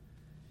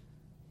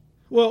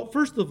 Well,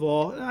 first of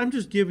all, I'm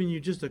just giving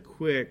you just a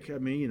quick,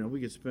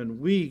 we could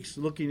spend weeks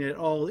looking at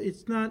all.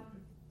 It's not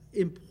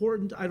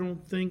important, I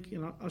don't think,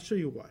 and I'll show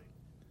you why.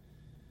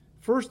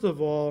 First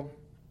of all,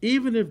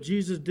 even if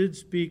Jesus did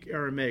speak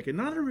Aramaic, and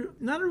not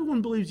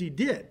everyone believes he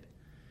did,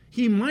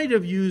 he might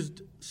have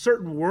used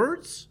certain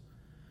words,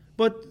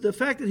 but the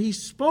fact that he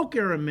spoke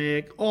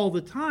Aramaic all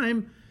the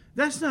time,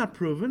 that's not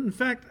proven. In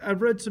fact,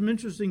 I've read some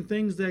interesting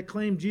things that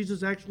claim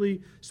Jesus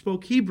actually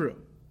spoke Hebrew.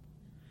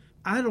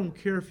 I don't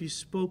care if he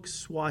spoke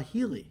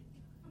Swahili.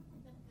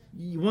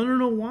 You want to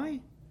know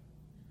why?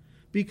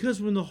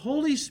 Because when the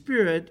Holy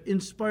Spirit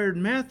inspired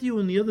Matthew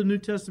and the other New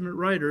Testament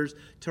writers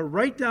to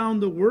write down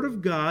the Word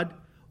of God,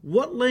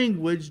 what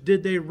language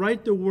did they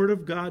write the Word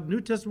of God,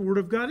 New Testament Word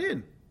of God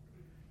in?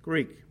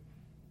 Greek.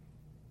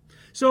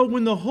 So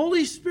when the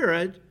Holy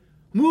Spirit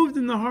moved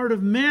in the heart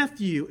of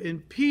Matthew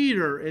and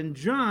Peter and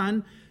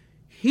John,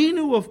 he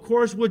knew, of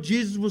course, what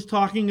Jesus was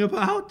talking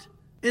about.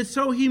 And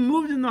so he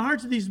moved in the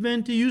hearts of these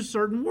men to use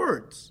certain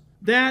words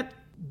that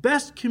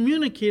best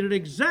communicated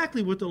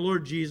exactly what the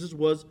Lord Jesus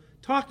was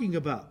talking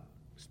about.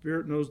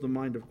 Spirit knows the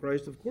mind of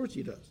Christ. Of course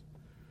he does.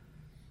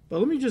 But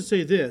let me just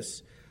say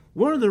this.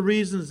 One of the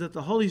reasons that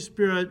the Holy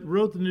Spirit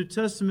wrote the New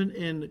Testament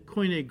in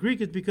Koine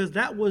Greek is because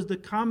that was the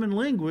common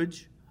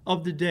language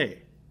of the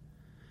day.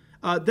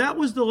 That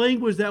was the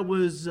language that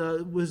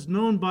was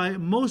known by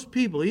most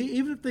people,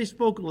 even if they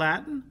spoke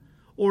Latin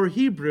or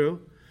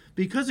Hebrew,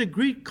 because of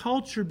Greek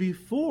culture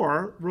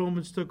before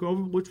Romans took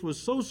over, which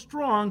was so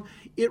strong,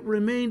 it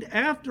remained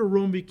after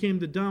Rome became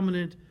the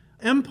dominant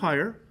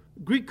empire.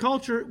 Greek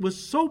culture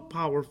was so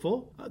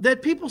powerful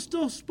that people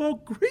still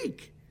spoke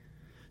Greek.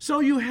 So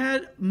you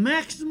had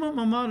maximum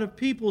amount of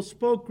people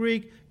spoke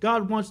Greek.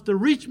 God wants to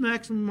reach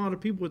maximum amount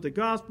of people with the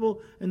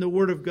gospel and the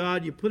word of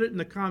God. You put it in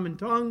the common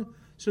tongue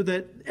so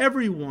that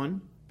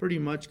everyone pretty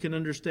much can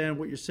understand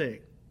what you're saying.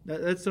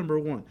 That's number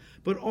one.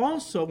 But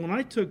also, when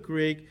I took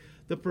Greek,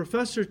 the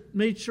professor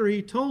made sure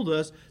he told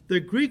us the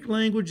Greek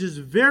language is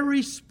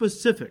very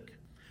specific.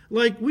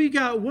 Like we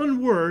got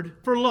one word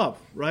for love,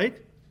 right?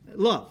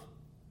 Love.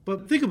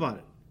 But think about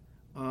it.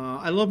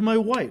 I love my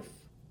wife.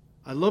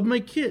 I love my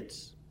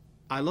kids.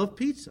 I love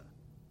pizza.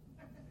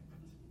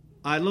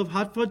 I love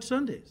hot fudge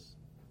sundaes.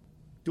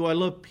 Do I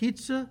love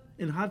pizza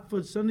and hot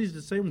fudge sundaes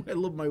the same way I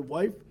love my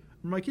wife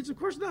or my kids? Of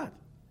course not.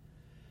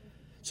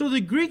 So the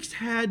Greeks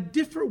had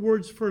different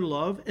words for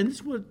love, and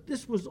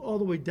this was all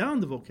the way down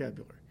the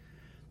vocabulary.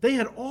 They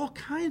had all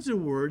kinds of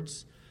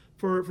words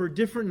for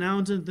different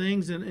nouns and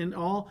things and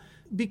all,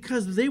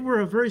 because they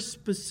were a very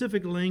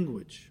specific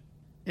language.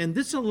 And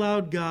this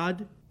allowed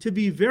God to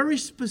be very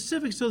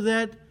specific so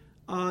that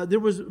there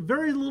was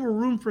very little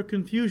room for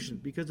confusion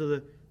because of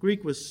the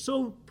Greek was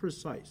so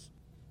precise.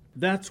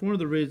 That's one of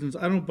the reasons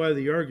I don't buy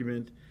the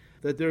argument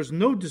that there's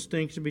no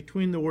distinction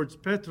between the words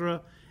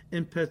Petra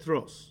and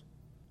Petros.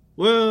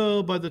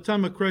 Well, by the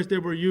time of Christ, they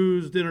were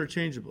used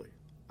interchangeably.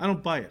 I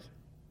don't buy it.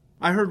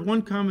 I heard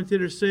one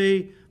commentator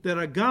say that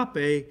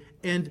agape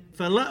and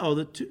phileo,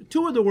 the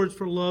two of the words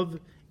for love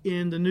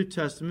in the New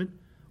Testament,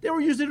 they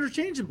were used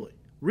interchangeably.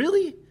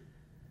 Really?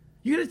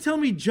 You're going to tell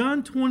me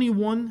John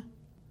 21,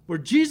 where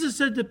Jesus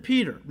said to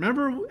Peter,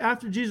 remember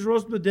after Jesus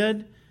rose from the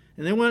dead,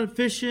 and they went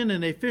fishing,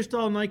 and they fished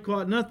all night,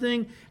 caught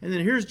nothing, and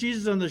then here's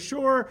Jesus on the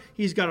shore,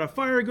 he's got a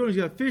fire going,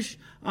 he's got fish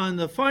on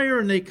the fire,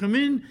 and they come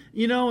in,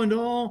 and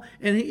all,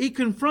 and he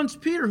confronts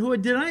Peter, who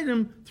had denied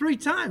him 3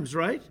 times,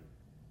 right?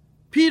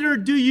 Peter,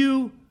 do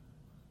you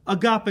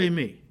agape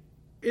me?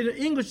 In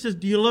English says,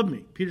 do you love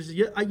me? Peter says,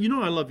 yeah, I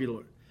love you,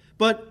 Lord.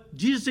 But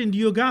Jesus saying, do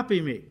you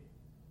agape me?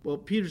 Well,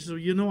 Peter says, I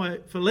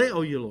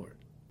phileo you, Lord.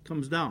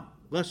 Comes down,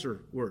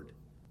 lesser word.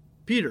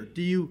 Peter,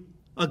 do you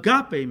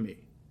agape me?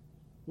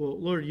 Well,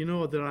 Lord, you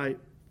know that I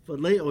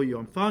phileo you,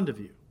 I'm fond of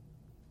you.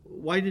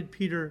 Why did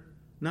Peter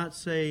not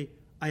say,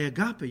 I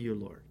agape you,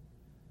 Lord?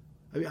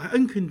 I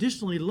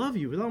unconditionally love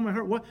you with all my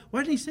heart. Why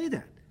didn't he say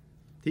that?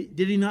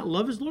 Did he not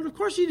love his Lord? Of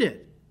course he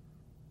did.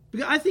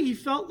 Because I think he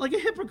felt like a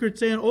hypocrite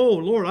saying, oh,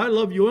 Lord, I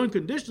love you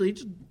unconditionally. He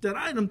just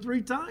denied him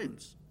 3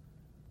 times.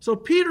 So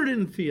Peter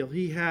didn't feel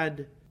he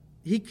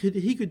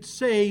could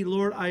say,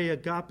 Lord, I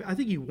agape. I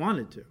think he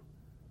wanted to.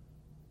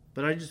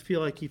 But I just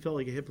feel like he felt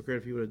like a hypocrite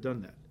if he would have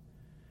done that.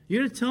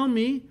 You're going to tell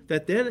me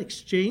that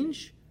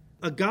exchange,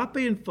 agape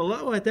and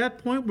phileo, at that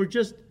point were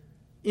just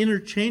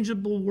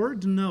interchangeable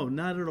words? No,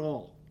 not at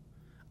all.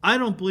 I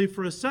don't believe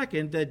for a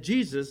second that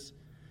Jesus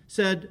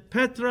said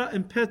Petra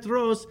and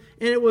Petros,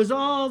 and it was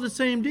all the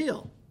same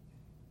deal.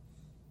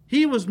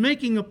 He was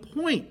making a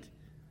point.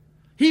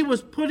 He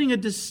was putting a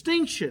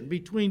distinction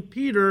between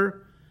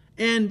Peter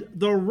and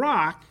the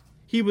rock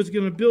he was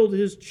going to build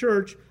his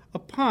church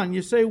upon.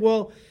 You say,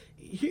 well,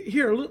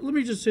 here, let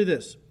me just say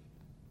this.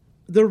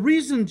 The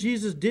reason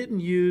Jesus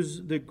didn't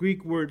use the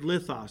Greek word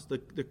lithos,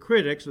 the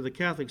critics or the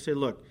Catholics say,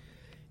 look,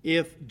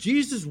 if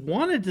Jesus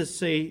wanted to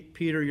say,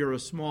 Peter, you're a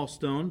small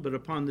stone, but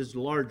upon this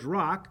large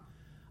rock,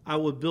 I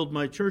will build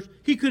my church,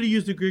 he could have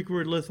used the Greek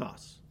word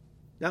lithos.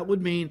 That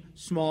would mean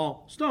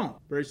small stone,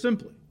 very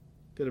simply.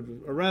 Could have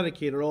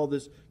eradicated all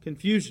this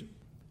confusion.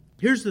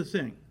 Here's the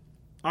thing.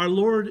 Our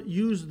Lord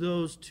used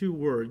those 2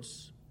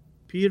 words,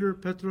 Peter,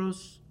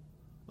 Petros,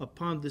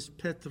 upon this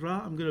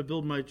Petra, I'm going to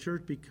build my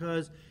church,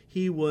 because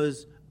he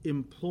was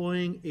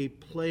employing a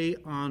play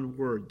on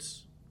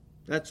words.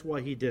 That's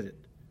why he did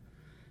it.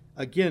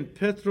 Again,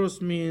 Petros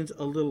means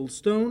a little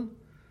stone,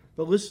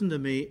 but listen to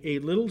me, a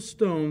little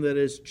stone that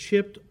is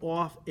chipped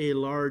off a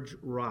large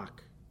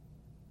rock.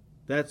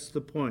 That's the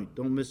point.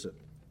 Don't miss it.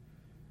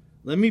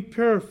 Let me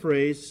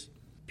paraphrase.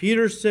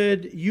 Peter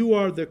said, "You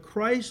are the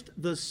Christ,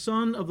 the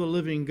Son of the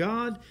living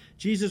God."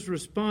 Jesus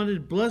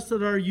responded, "Blessed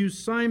are you,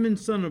 Simon,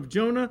 son of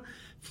Jonah.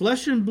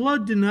 Flesh and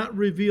blood did not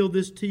reveal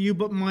this to you,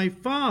 but my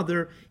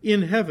Father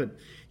in heaven.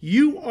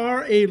 You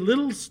are a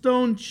little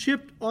stone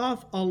chipped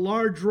off a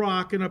large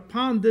rock, and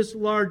upon this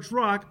large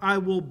rock I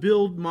will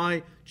build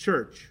my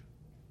church."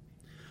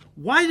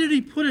 Why did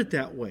he put it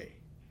that way?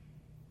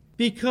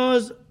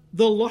 Because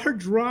the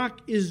large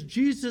rock is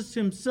Jesus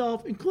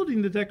himself,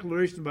 including the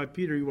declaration by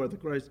Peter, "You are the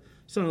Christ,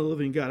 Son of the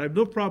living God." I have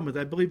no problem with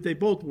that. I believe they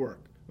both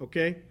work,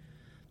 okay?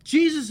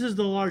 Jesus is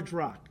the large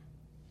rock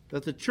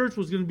that the church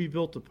was going to be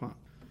built upon.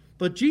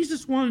 But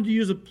Jesus wanted to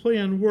use a play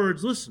on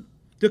words, listen,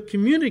 to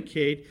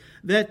communicate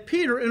that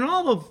Peter and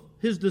all of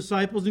his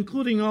disciples,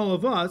 including all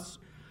of us,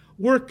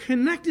 were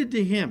connected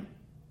to him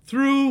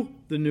through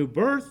the new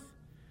birth.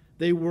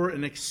 They were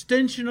an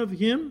extension of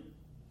him,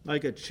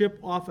 like a chip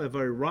off of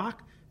a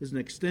rock is an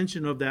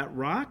extension of that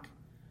rock.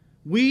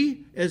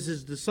 We, as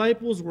his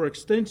disciples, were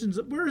extensions.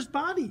 We're his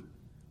body.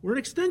 We're an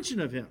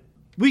extension of him.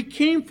 We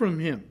came from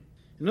him.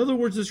 In other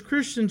words, as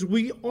Christians,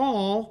 we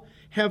all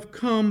have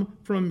come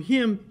from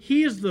him.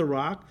 He is the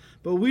rock,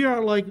 but we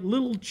are like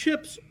little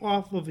chips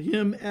off of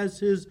him as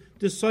his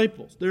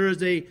disciples. There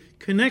is a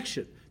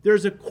connection. There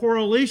is a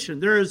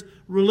correlation. There is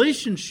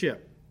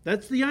relationship.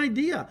 That's the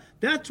idea.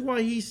 That's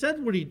why he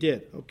said what he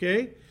did,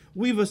 okay?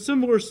 We have a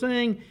similar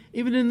saying,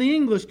 even in the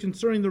English,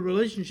 concerning the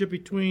relationship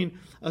between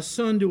a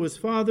son to his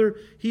father.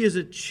 He is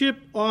a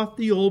chip off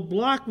the old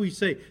block, we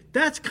say.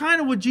 That's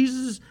kind of what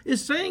Jesus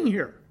is saying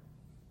here.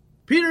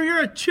 Peter, you're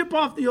a chip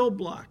off the old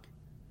block.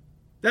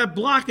 That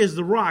block is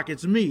the rock.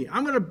 It's me.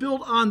 I'm going to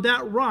build on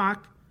that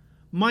rock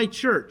my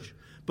church.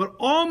 But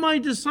all my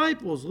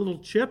disciples, little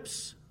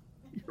chips,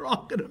 you're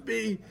all going to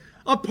be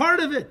a part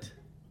of it.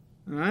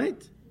 All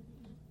right?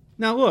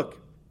 Now look.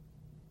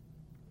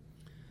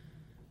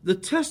 The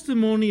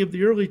testimony of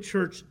the early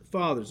church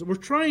fathers. We're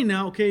trying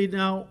now, okay,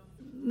 now,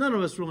 none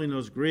of us really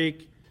knows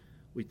Greek.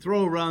 We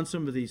throw around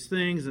some of these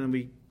things and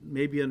we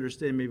maybe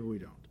understand, maybe we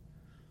don't.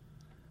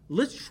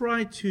 Let's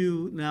try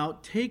to now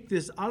take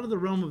this out of the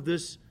realm of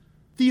this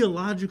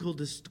theological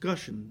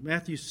discussion,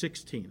 Matthew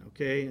 16,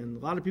 okay? And a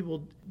lot of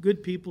people,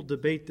 good people,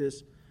 debate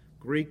this.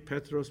 Greek,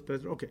 Petros.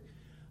 Okay.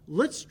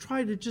 Let's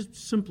try to just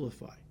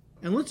simplify.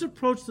 And let's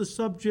approach the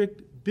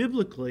subject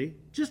biblically,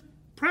 just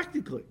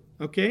practically,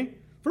 okay?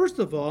 First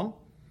of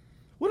all,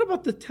 what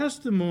about the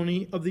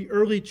testimony of the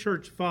early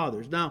church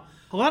fathers? Now,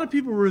 a lot of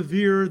people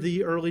revere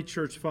the early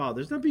church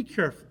fathers. Now, be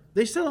careful.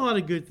 They said a lot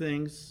of good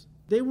things.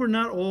 They were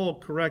not all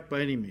correct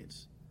by any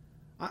means.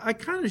 I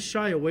kind of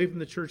shy away from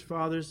the church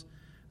fathers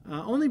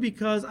only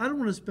because I don't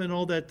want to spend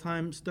all that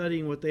time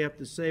studying what they have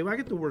to say. Well, I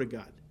get the Word of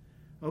God,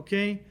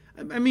 okay?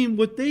 I mean,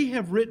 what they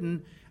have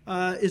written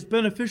is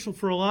beneficial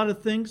for a lot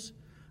of things,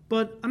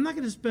 but I'm not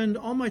going to spend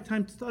all my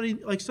time studying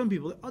like some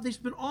people. They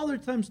spend all their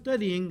time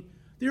studying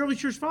the early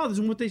church fathers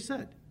and what they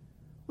said.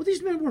 Well,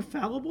 these men were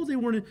fallible. They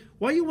weren't.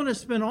 Why you want to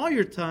spend all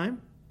your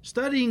time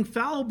studying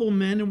fallible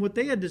men and what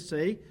they had to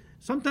say?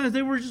 Sometimes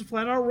they were just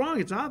flat out wrong.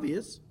 It's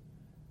obvious.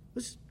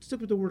 Let's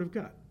stick with the Word of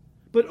God.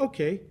 But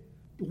okay,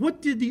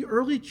 what did the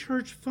early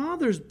church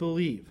fathers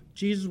believe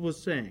Jesus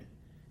was saying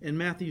in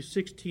Matthew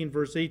 16,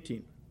 verse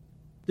 18?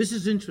 This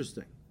is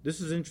interesting.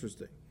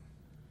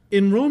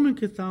 In Roman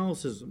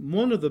Catholicism,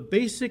 one of the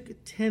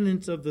basic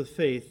tenets of the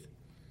faith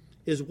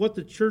is what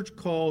the church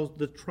calls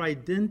the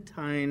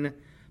Tridentine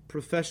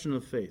profession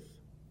of faith.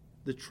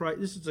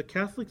 This is a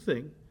Catholic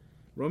thing.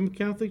 Roman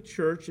Catholic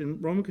Church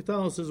and Roman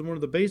Catholicism, one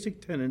of the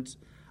basic tenets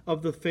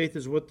of the faith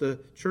is what the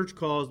church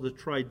calls the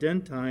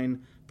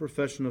Tridentine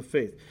profession of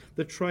faith.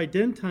 The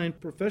Tridentine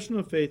profession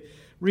of faith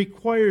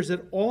requires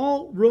that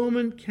all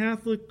Roman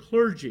Catholic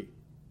clergy,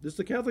 this is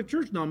the Catholic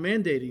Church now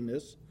mandating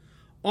this,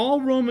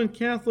 all Roman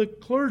Catholic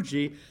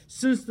clergy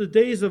since the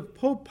days of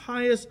Pope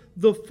Pius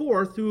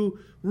IV, who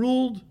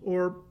ruled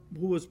or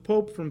who was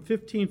Pope from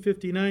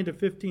 1559 to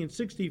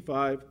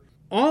 1565,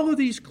 all of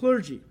these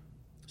clergy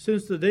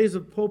since the days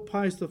of Pope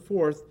Pius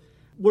IV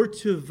were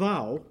to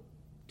vow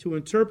to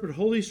interpret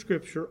Holy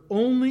Scripture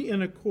only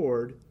in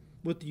accord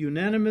with the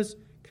unanimous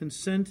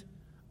consent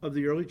of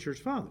the early church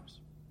fathers.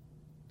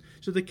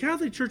 So the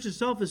Catholic Church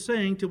itself is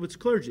saying to its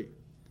clergy,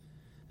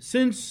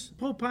 since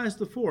Pope Pius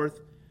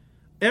IV,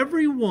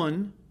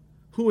 everyone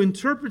who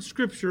interprets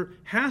Scripture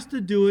has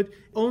to do it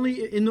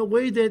only in the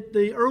way that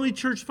the early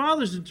church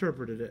fathers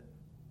interpreted it.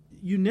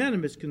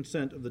 Unanimous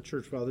consent of the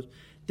church fathers.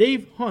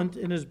 Dave Hunt,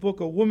 in his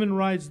book A Woman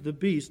Rides the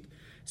Beast,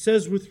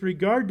 says with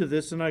regard to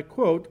this, and I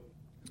quote,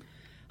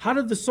 how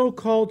did the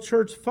so-called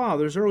church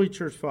fathers, early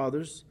church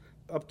fathers,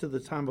 up to the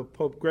time of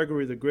Pope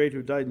Gregory the Great,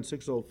 who died in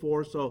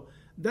 604, so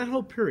that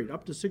whole period,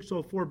 up to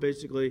 604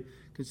 basically,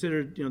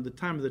 considered the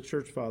time of the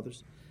church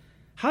fathers,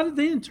 how did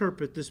they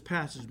interpret this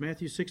passage,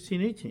 Matthew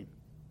 16:18?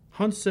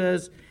 Hunt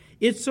says,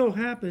 it so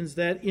happens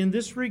that in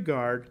this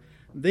regard,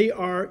 they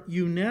are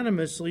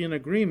unanimously in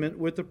agreement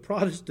with the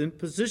Protestant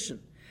position.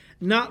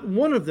 Not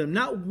one of them,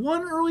 not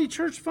one early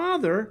church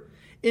father,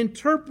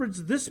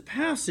 interprets this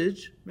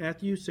passage,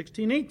 Matthew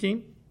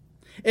 16:18,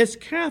 as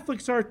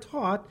Catholics are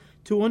taught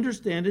to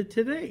understand it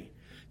today.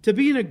 To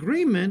be in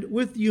agreement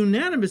with the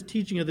unanimous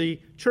teaching of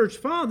the church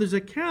fathers, a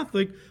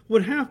Catholic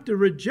would have to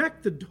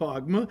reject the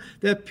dogma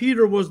that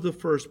Peter was the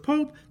first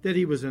pope, that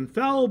he was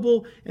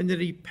infallible, and that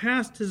he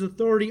passed his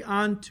authority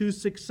on to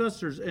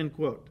successors, end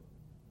quote.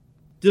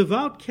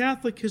 Devout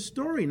Catholic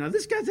historian, now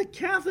this guy's a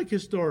Catholic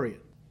historian,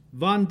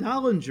 von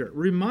Dallinger,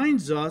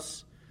 reminds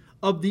us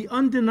of the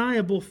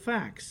undeniable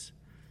facts.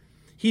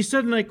 He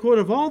said, and I quote,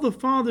 of all the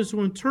fathers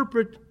who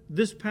interpret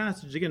this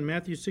passage, again,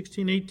 Matthew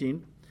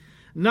 16:18,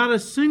 not a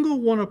single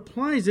one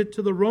applies it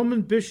to the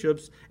Roman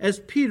bishops as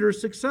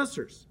Peter's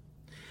successors.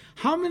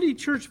 How many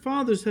church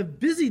fathers have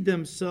busied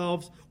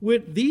themselves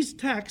with these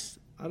texts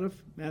out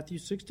of Matthew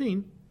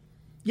 16,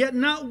 yet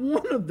not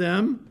one of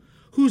them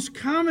whose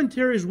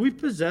commentaries we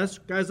possess,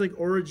 guys like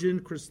Origen,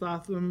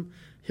 Chrysostom,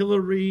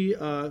 Hilary,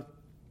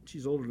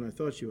 she's older than I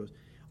thought she was,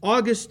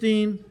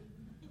 Augustine,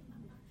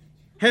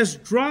 has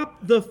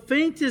dropped the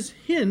faintest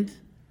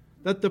hint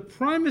that the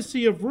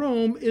primacy of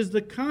Rome is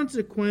the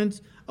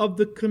consequence of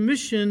the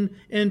commission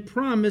and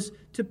promise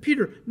to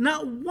Peter.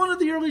 Not one of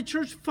the early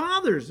church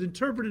fathers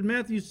interpreted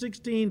Matthew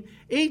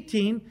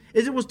 16:18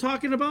 as it was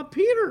talking about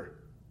Peter.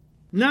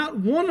 Not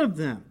one of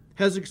them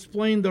has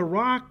explained the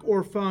rock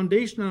or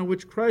foundation on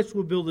which Christ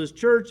will build his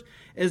church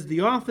as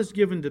the office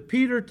given to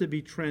Peter to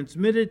be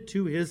transmitted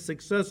to his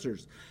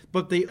successors.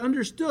 But they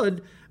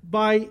understood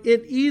by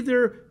it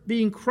either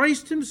being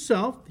Christ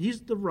himself,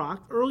 he's the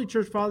rock. Early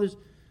church fathers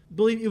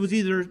believe it was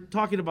either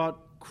talking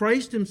about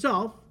Christ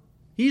himself,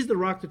 he's the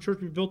rock the church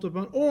will be built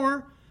upon,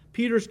 or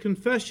Peter's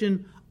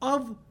confession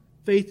of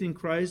faith in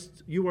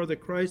Christ, you are the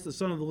Christ, the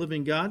Son of the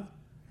living God.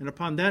 And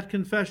upon that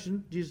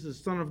confession, Jesus is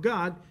the Son of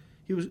God,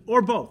 he was,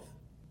 or both,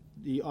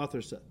 the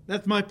author said.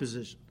 That's my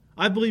position.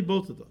 I believe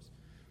both of those.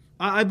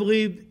 I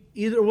believe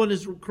either one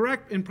is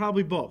correct and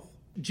probably both.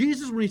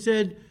 Jesus, when he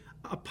said,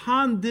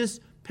 upon this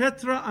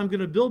Petra, I'm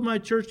going to build my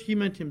church, he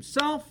meant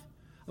himself.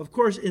 Of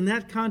course, in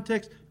that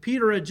context,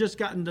 Peter had just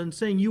gotten done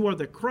saying, you are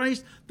the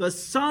Christ, the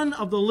Son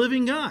of the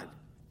living God.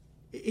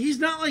 He's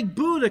not like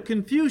Buddha,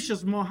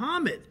 Confucius,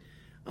 Muhammad,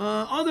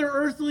 other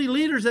earthly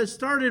leaders that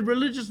started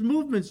religious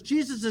movements.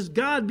 Jesus as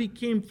God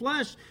became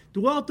flesh,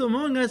 dwelt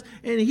among us,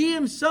 and he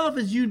himself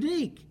is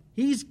unique.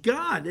 He's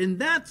God, and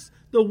that's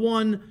the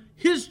one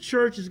his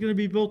church is going to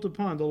be built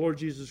upon, the Lord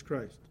Jesus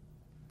Christ.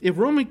 If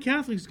Roman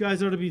Catholics,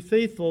 guys, are to be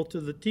faithful to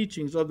the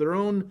teachings of their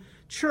own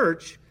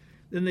church,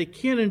 then they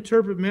can't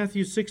interpret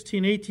Matthew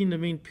 16:18 to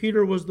mean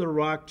Peter was the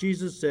rock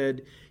Jesus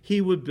said he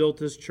would build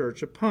his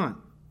church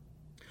upon.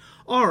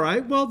 All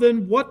right, well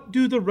then, what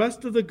do the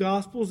rest of the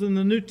Gospels and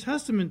the New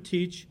Testament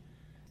teach?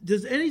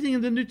 Does anything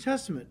in the New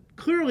Testament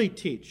clearly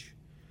teach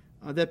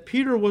that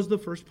Peter was the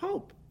first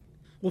pope?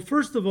 Well,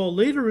 first of all,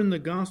 later in the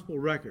Gospel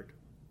record,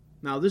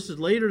 now this is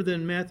later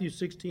than Matthew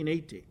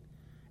 16:18,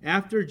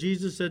 after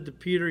Jesus said to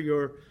Peter,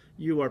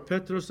 you are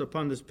Petros,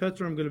 upon this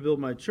Petra I'm going to build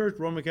my church,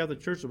 Roman Catholic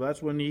Church, so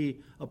that's when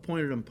he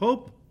appointed him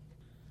pope.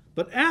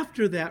 But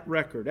after that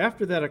record,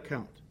 after that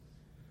account,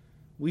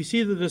 we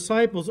see the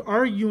disciples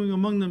arguing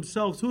among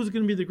themselves who's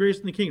going to be the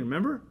greatest in the kingdom.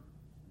 Remember?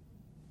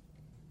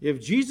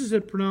 If Jesus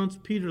had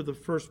pronounced Peter the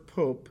first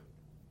pope,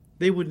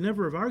 they would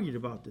never have argued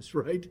about this,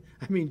 right?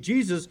 I mean,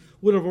 Jesus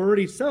would have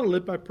already settled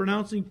it by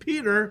pronouncing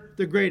Peter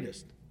the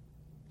greatest,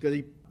 because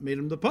he made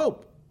him the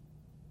pope.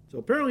 So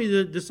apparently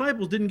the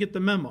disciples didn't get the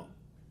memo,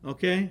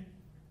 okay?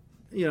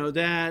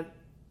 That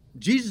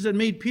Jesus had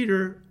made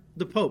Peter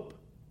the pope.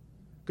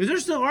 Because they're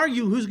still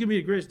arguing who's going to be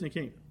the greatest in the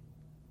kingdom.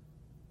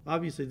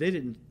 Obviously, they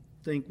didn't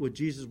think what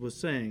Jesus was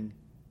saying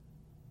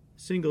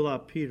singled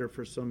out Peter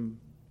for some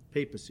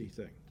papacy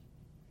thing.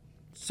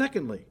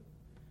 Secondly,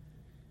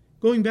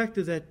 going back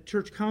to that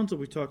church council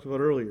we talked about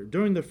earlier,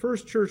 during the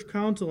first church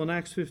council in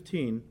Acts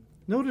 15,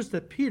 notice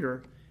that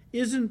Peter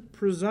isn't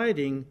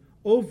presiding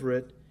over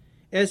it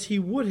as he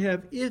would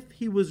have if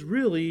he was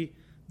really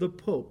the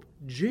pope.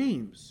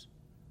 James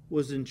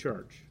was in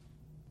charge.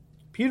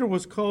 Peter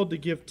was called to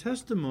give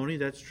testimony,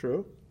 that's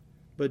true,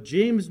 but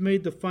James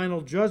made the final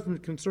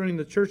judgment concerning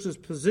the church's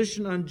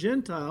position on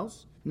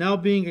Gentiles, now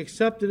being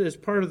accepted as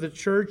part of the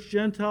church.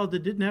 Gentiles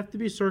that didn't have to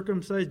be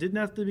circumcised, didn't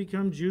have to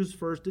become Jews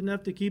first, didn't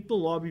have to keep the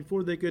law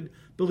before they could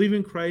believe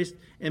in Christ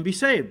and be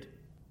saved.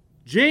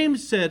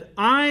 James said,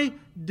 I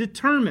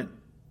determine.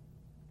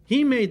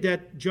 He made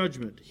that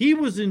judgment. He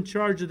was in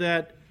charge of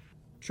that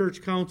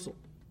church council.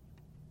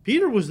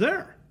 Peter was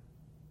there.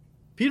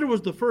 Peter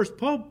was the first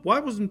pope. Why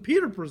wasn't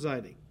Peter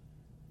presiding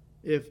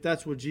if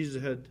that's what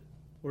Jesus had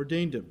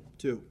ordained him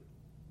to?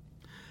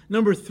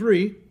 Number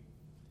 3,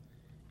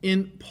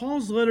 in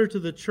Paul's letter to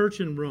the church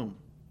in Rome,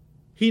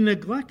 he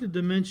neglected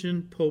to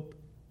mention Pope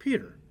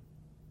Peter.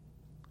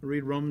 I'll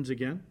read Romans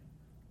again.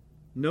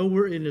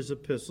 Nowhere in his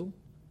epistle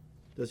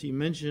does he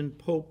mention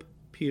Pope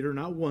Peter,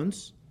 not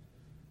once,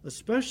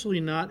 especially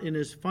not in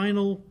his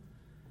final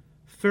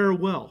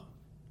farewell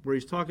where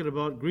he's talking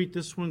about greet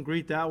this one,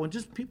 greet that one,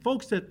 just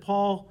folks that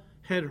Paul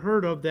had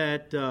heard of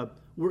that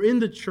were in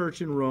the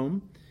church in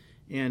Rome.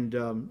 And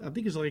I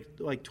think it's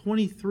like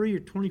 23 or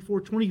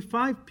 24,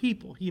 25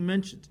 people he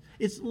mentions.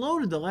 It's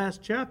loaded, the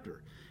last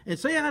chapter. And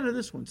say hi to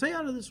this one, say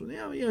hi to this one.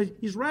 Yeah,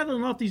 he's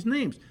rattling off these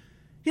names.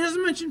 He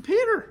doesn't mention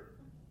Peter.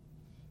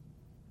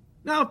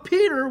 Now,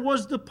 Peter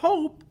was the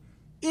Pope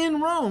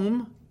in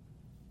Rome.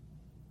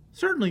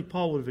 Certainly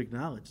Paul would have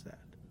acknowledged that.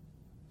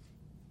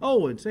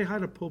 Oh, and say hi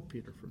to Pope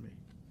Peter for me.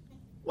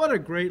 What a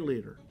great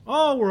leader.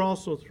 Oh, we're all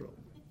so thrilled.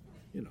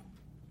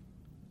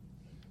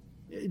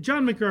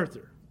 John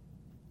MacArthur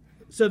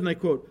said, and I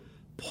quote,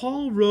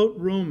 Paul wrote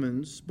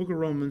book of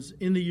Romans,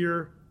 in the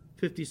year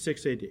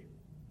 56 AD.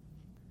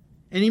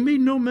 And he made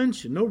no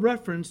mention, no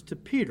reference to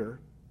Peter,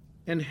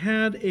 and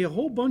had a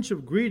whole bunch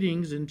of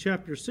greetings in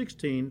chapter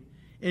 16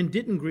 and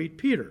didn't greet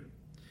Peter.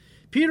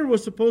 Peter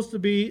was supposed to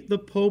be the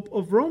Pope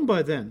of Rome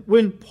by then.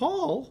 When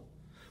Paul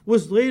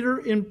was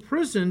later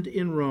imprisoned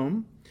in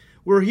Rome,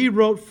 where he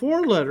wrote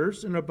 4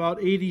 letters in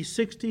about AD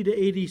 60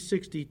 to AD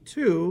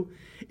 62.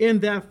 In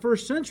that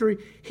first century,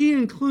 he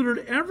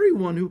included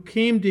everyone who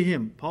came to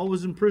him. Paul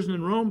was in prison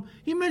in Rome.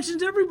 He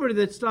mentions everybody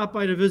that stopped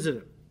by to visit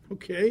him.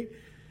 Okay?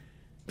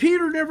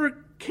 Peter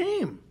never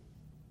came.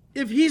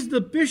 If he's the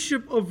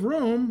bishop of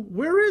Rome,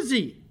 where is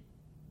he?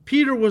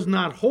 Peter was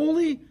not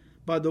holy.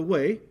 By the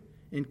way,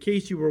 in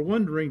case you were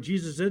wondering,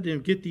 Jesus said to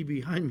him, get thee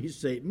behind me,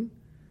 Satan.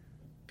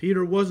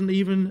 Peter wasn't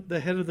even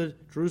the head of the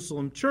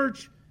Jerusalem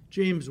church.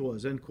 James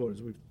was, end quote,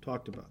 as we've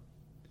talked about.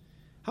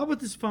 How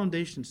about this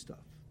foundation stuff?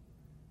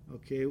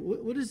 Okay,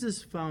 what is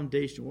this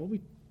foundation? Well,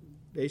 we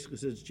basically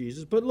said it's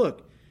Jesus. But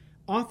look,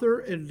 author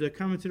and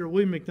commentator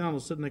William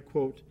MacDonald said, and I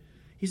quote,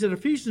 he said,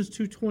 Ephesians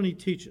 2:20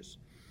 teaches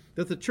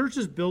that the church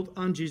is built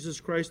on Jesus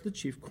Christ, the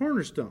chief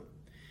cornerstone.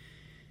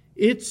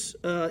 Its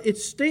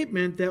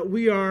statement that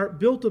we are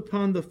built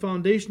upon the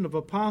foundation of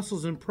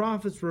apostles and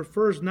prophets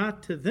refers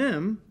not to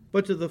them,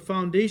 but to the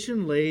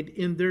foundation laid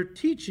in their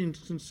teachings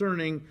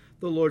concerning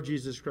the Lord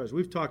Jesus Christ.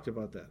 We've talked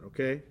about that,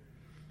 okay?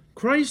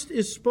 Christ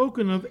is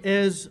spoken of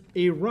as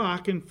a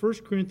rock in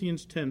 1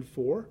 Corinthians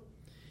 10:4.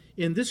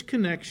 In this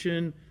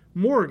connection,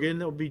 Morgan,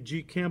 that would be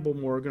G. Campbell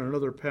Morgan,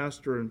 another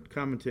pastor and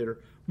commentator,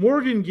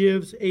 Morgan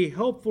gives a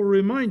helpful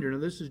reminder. Now,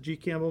 this is G.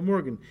 Campbell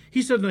Morgan.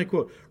 He said, and I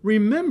quote,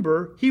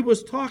 remember, he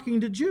was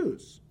talking to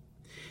Jews.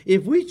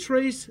 If we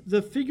trace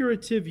the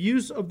figurative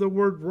use of the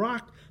word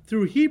rock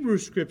through Hebrew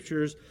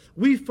scriptures,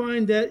 we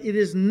find that it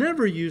is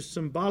never used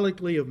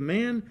symbolically of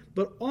man,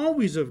 but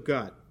always of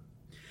God.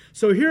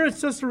 So here at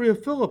Caesarea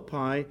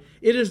Philippi,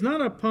 it is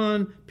not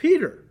upon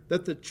Peter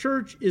that the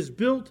church is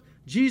built.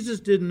 Jesus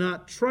did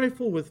not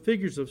trifle with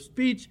figures of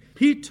speech.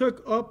 He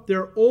took up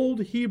their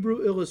old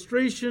Hebrew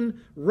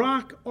illustration,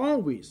 rock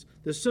always,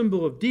 the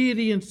symbol of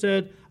deity, and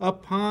said,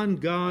 upon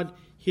God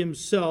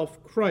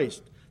himself,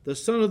 Christ, the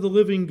Son of the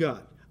living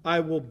God, I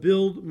will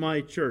build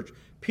my church.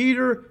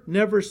 Peter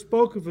never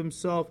spoke of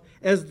himself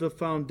as the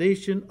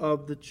foundation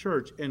of the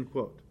church, end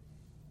quote.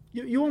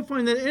 You won't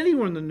find that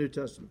anywhere in the New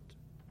Testament.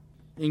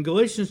 In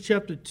Galatians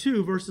chapter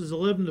 2, verses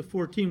 11 to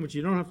 14, which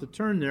you don't have to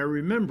turn there,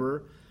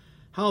 remember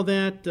how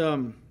that,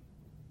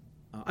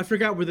 I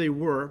forgot where they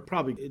were,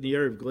 probably in the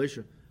area of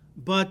Galatia,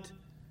 but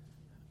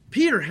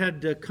Peter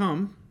had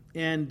come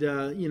and,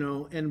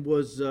 and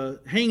was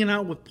hanging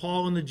out with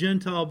Paul and the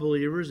Gentile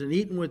believers and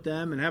eating with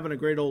them and having a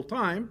great old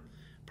time,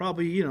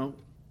 probably,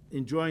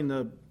 enjoying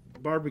the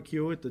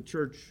barbecue at the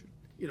church,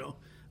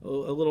 a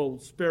little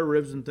spare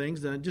ribs and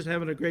things, and just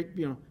having a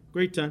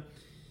great time.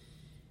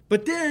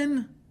 But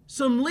then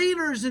some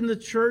leaders in the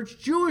church,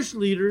 Jewish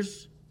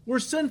leaders, were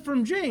sent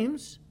from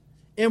James,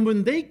 and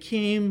when they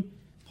came,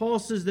 Paul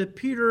says that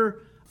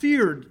Peter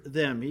feared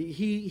them.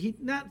 He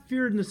not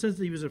feared in the sense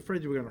that he was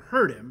afraid they were going to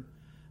hurt him,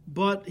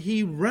 but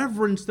he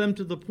reverenced them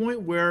to the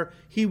point where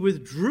he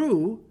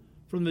withdrew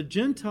from the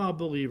Gentile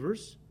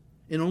believers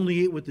and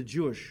only ate with the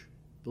Jewish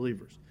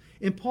believers.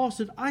 And Paul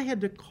said, I had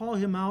to call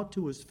him out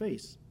to his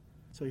face.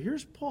 So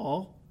here's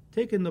Paul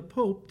taking the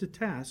Pope to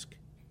task,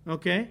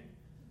 okay?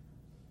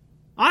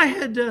 I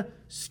had to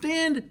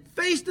stand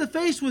face to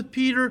face with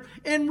Peter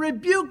and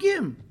rebuke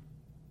him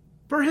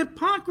for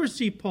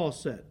hypocrisy, Paul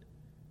said.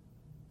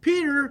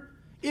 Peter,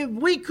 if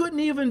we couldn't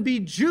even be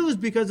Jews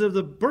because of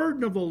the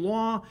burden of the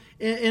law,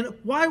 and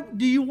why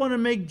do you want to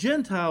make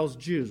Gentiles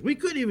Jews? We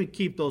couldn't even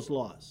keep those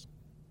laws.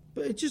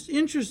 But it's just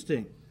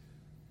interesting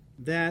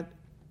that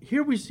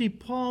here we see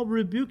Paul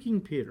rebuking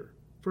Peter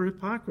for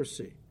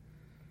hypocrisy.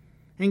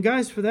 And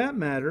guys, for that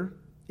matter,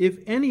 if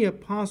any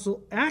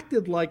apostle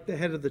acted like the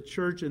head of the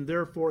church and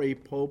therefore a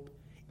pope,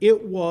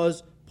 it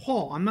was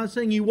Paul. I'm not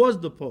saying he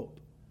was the pope.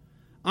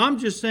 I'm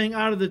just saying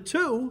out of the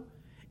two,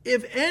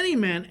 if any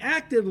man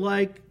acted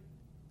like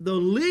the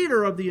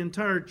leader of the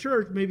entire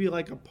church, maybe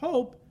like a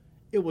pope,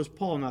 it was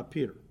Paul, not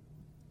Peter.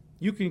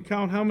 You can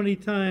count how many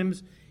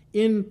times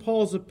in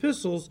Paul's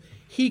epistles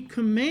he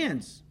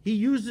commands. He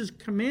uses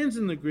commands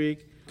in the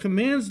Greek,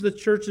 commands the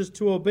churches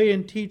to obey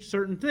and teach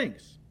certain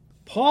things.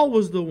 Paul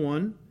was the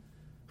one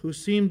who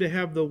seemed to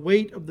have the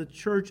weight of the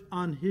church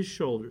on his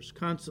shoulders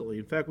constantly.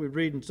 In fact, we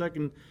read in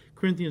 2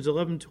 Corinthians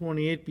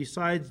 11:28,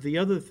 besides the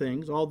other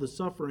things, all the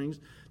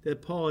sufferings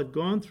that Paul had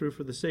gone through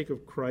for the sake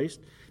of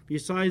Christ,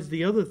 besides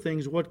the other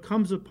things, what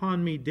comes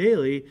upon me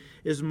daily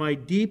is my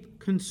deep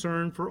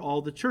concern for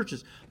all the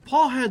churches.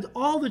 Paul had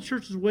all the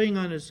churches weighing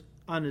on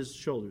his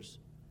shoulders.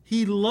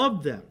 He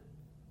loved them.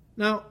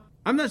 Now,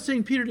 I'm not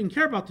saying Peter didn't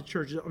care about the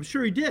churches. I'm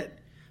sure he did.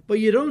 But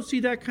you don't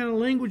see that kind of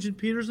language in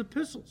Peter's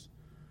epistles.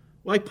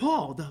 Like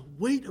Paul, the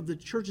weight of the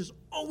church is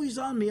always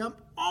on me. I'm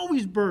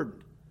always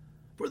burdened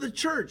for the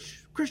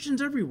church,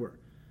 Christians everywhere.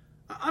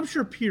 I'm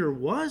sure Peter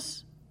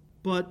was,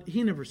 but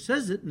he never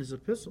says it in his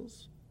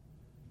epistles.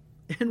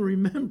 And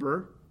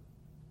remember,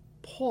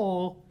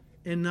 Paul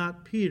and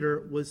not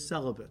Peter was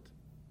celibate.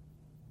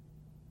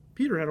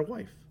 Peter had a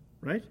wife,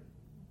 right?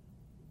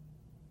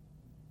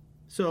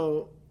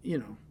 So,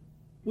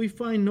 we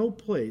find no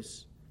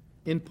place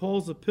in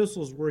Paul's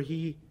epistles where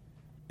he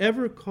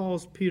ever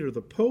calls Peter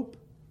the Pope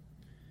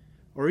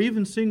or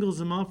even singles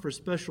him out for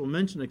special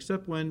mention,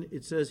 except when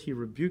it says he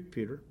rebuked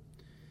Peter.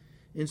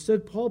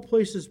 Instead, Paul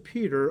places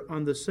Peter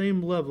on the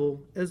same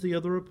level as the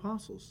other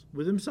apostles,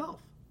 with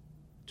himself.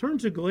 Turn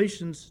to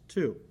Galatians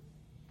 2.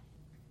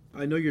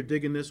 I know you're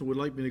digging this and would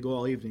like me to go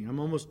all evening. I'm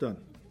almost done.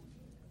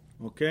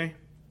 Okay?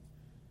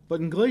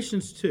 But in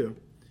Galatians 2,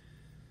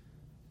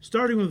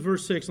 starting with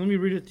verse 6, let me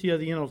read it to you,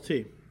 the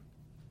NLT.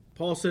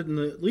 Paul said, and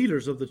the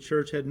leaders of the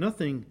church had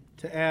nothing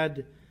to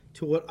add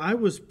to what I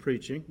was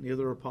preaching, the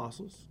other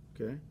apostles.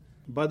 Okay.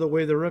 By the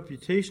way, their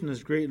reputation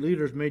as great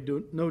leaders made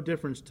no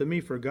difference to me,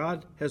 for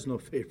God has no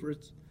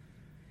favorites.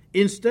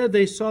 Instead,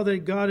 they saw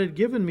that God had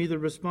given me the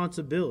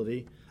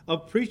responsibility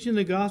of preaching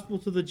the gospel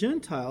to the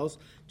Gentiles,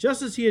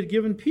 just as he had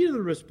given Peter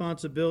the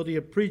responsibility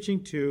of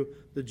preaching to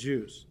the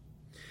Jews.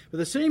 But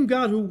the same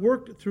God who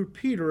worked through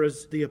Peter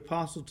as the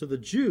apostle to the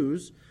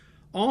Jews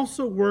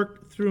also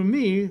worked through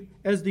me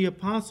as the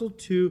apostle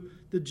to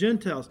the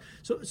Gentiles.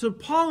 So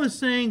Paul is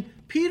saying,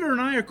 Peter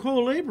and I are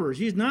co-laborers.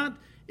 He's not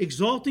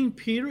exalting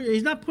Peter.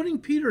 He's not putting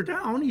Peter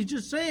down. He's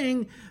just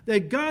saying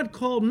that God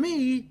called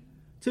me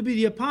to be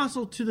the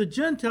apostle to the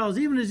Gentiles,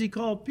 even as he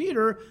called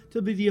Peter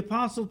to be the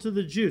apostle to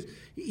the Jews.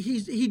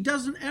 He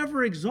doesn't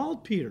ever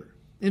exalt Peter.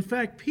 In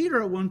fact,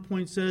 Peter at one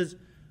point says,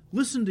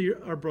 listen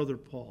to our brother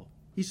Paul.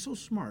 He's so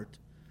smart.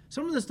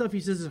 Some of the stuff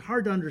he says is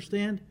hard to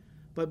understand,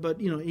 but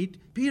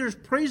Peter's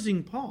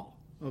praising Paul,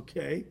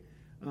 okay?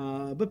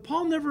 But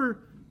Paul never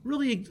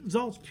really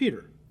exalts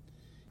Peter.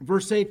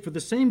 Verse 8, for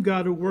the same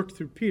God who worked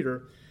through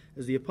Peter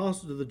as the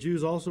apostle to the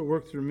Jews also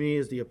worked through me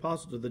as the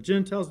apostle to the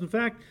Gentiles. In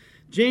fact,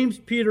 James,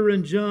 Peter,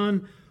 and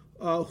John,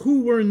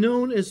 who were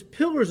known as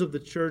pillars of the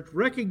church,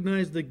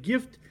 recognized the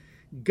gift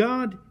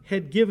God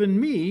had given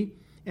me,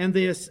 and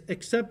they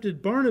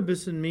accepted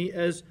Barnabas and me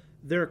as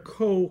their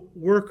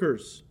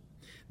co-workers.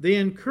 They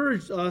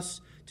encouraged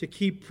us to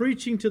keep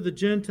preaching to the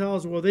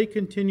Gentiles while they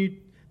continued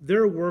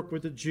their work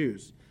with the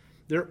Jews.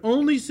 Their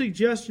only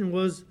suggestion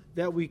was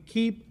that we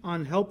keep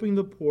on helping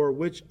the poor,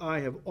 which I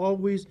have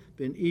always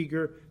been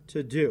eager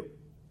to do.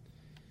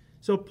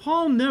 So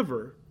Paul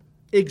never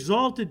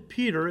exalted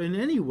Peter in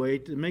any way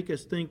to make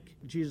us think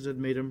Jesus had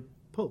made him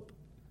pope.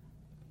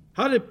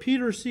 How did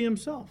Peter see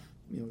himself?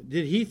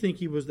 Did he think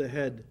he was the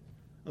head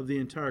of the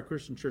entire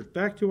Christian church?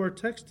 Back to our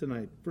text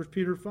tonight, 1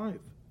 Peter 5.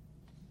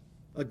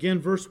 Again,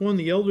 verse 1,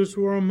 the elders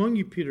who are among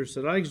you, Peter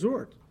said, I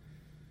exhort.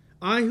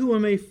 I who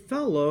am a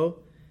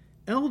fellow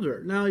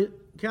elder. Now,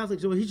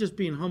 Catholics say, well, he's just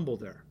being humble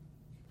there.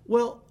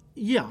 Well,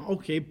 yeah,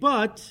 okay,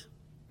 but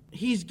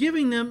he's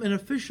giving them an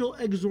official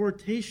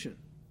exhortation.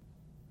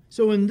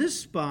 So in this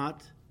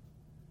spot,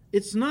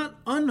 it's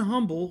not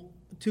unhumble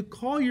to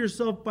call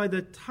yourself by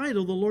the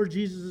title the Lord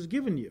Jesus has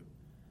given you,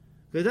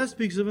 because that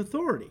speaks of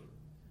authority.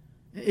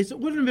 It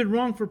wouldn't have been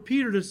wrong for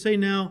Peter to say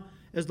now,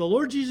 as the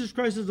Lord Jesus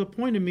Christ has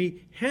appointed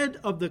me head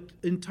of the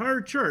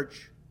entire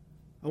church,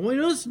 I want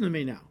you to listen to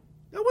me now.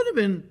 That would have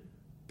been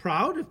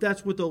proud if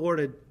that's what the Lord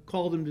had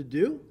called him to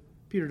do.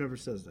 Peter never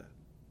says that.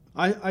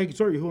 I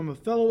exhort you, who am a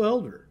fellow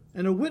elder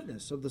and a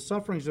witness of the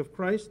sufferings of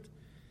Christ,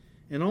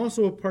 and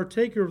also a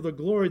partaker of the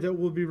glory that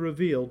will be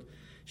revealed,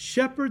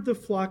 shepherd the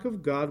flock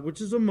of God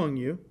which is among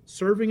you,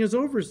 serving as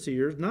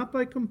overseers, not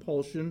by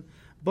compulsion,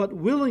 but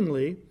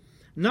willingly,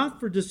 not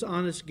for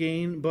dishonest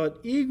gain, but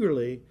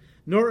eagerly,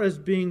 nor as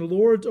being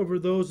lords over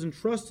those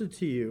entrusted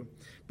to you,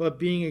 but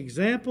being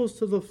examples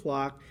to the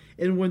flock.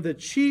 And when the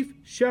chief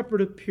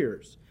shepherd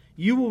appears,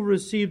 you will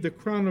receive the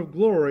crown of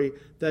glory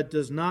that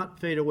does not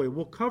fade away.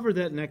 We'll cover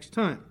that next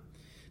time.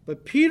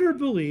 But Peter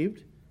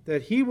believed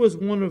that he was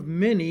one of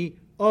many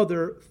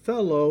other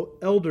fellow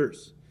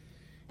elders,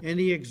 and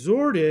he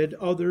exhorted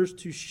others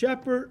to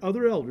shepherd,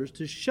 other elders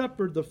to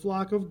shepherd the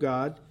flock of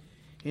God,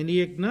 and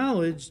he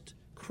acknowledged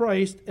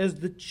Christ as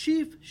the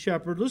chief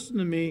shepherd. Listen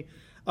to me,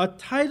 a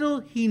title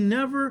he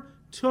never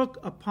took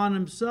upon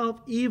himself,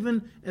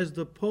 even as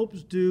the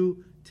popes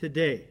do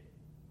today.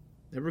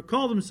 Never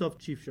called himself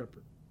chief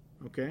shepherd.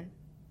 Okay?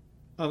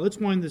 Let's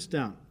wind this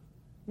down.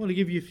 I want to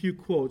give you a few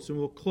quotes and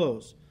we'll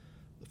close.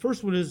 The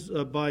first one is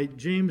by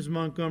James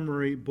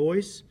Montgomery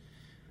Boyce,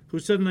 who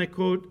said, and I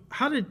quote,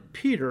 "How did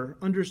Peter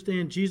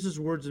understand Jesus'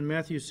 words in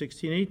Matthew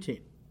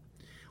 16:18?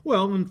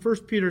 Well, in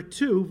 1 Peter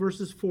 2,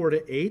 verses 4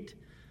 to 8,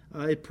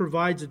 it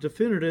provides a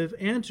definitive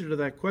answer to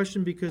that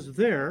question, because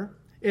there,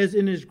 as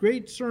in his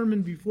great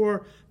sermon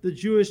before the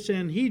Jewish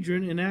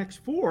Sanhedrin in Acts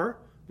 4,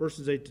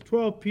 verses 8 to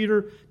 12,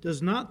 Peter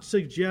does not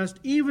suggest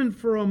even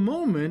for a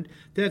moment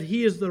that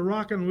he is the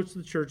rock on which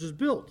the church is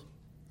built.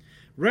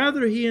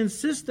 Rather, he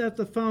insists that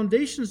the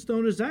foundation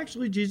stone is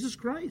actually Jesus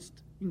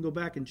Christ. You can go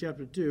back in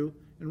chapter 2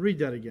 and read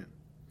that again.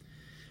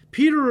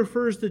 Peter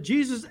refers to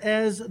Jesus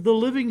as the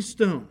living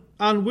stone,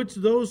 on which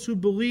those who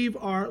believe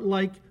are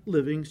like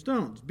living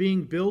stones,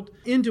 being built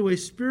into a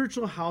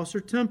spiritual house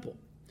or temple.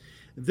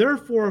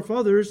 Therefore, if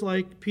others,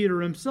 like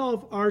Peter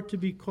himself, are to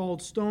be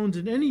called stones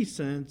in any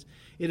sense,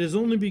 it is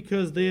only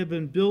because they have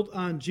been built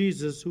on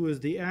Jesus, who is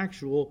the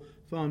actual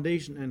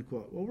foundation," end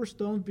quote. Well, we're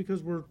stones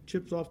because we're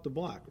chips off the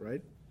block,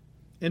 right?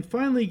 And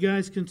finally,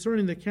 guys,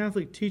 concerning the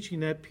Catholic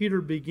teaching that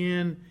Peter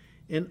began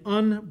an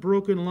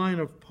unbroken line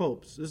of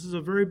popes. This is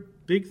a very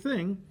big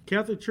thing.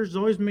 Catholic Church has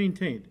always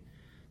maintained.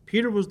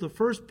 Peter was the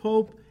first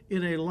pope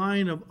in a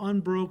line of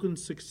unbroken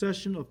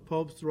succession of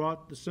popes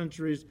throughout the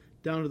centuries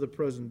down to the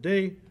present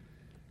day.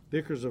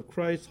 Vicars of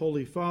Christ,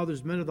 Holy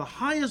Fathers, men of the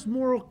highest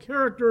moral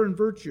character and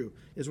virtue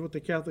is what the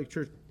Catholic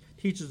Church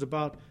teaches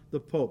about the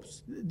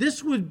popes.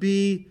 This would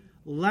be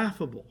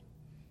laughable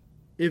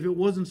if it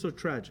wasn't so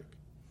tragic.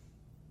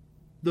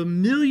 The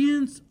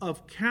millions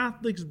of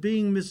Catholics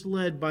being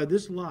misled by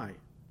this lie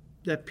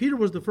that Peter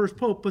was the first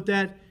pope, but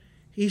that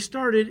he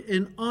started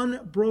an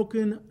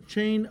unbroken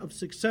chain of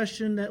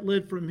succession that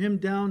led from him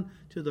down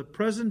to the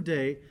present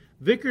day.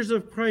 Vicars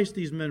of Christ,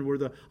 these men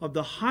were of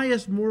the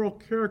highest moral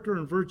character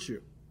and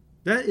virtue.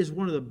 That is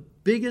one of the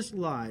biggest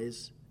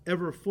lies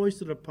ever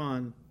foisted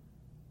upon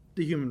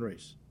the human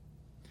race.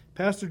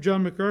 Pastor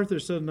John MacArthur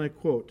said, and I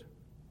quote,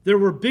 "There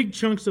were big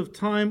chunks of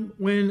time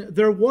when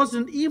there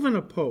wasn't even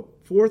a pope.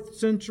 4th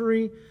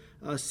century,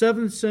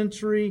 7th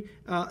century,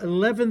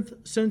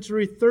 11th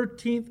century,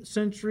 13th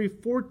century,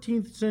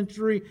 14th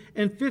century,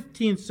 and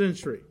 15th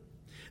century.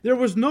 There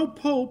was no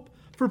pope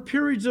for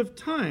periods of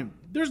time.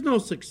 There's no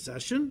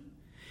succession.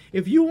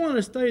 If you want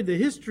to study the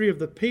history of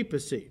the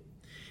papacy,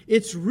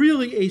 it's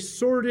really a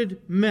sordid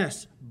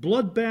mess.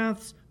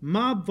 Bloodbaths,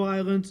 mob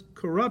violence,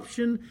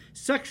 corruption,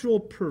 sexual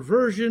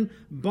perversion,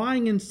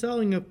 buying and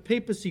selling of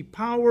papacy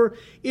power.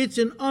 It's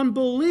an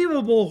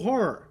unbelievable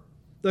horror.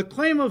 The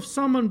claim of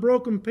some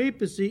unbroken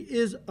papacy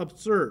is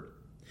absurd."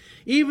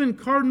 Even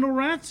Cardinal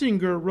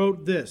Ratzinger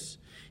wrote this.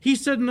 He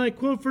said, and I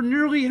quote, "For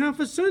nearly half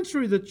a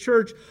century the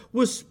church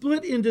was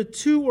split into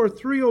 2 or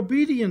 3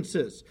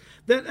 obediences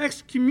that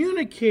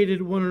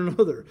excommunicated one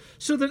another,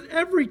 so that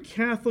every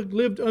Catholic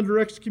lived under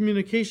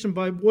excommunication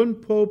by one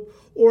pope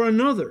or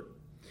another.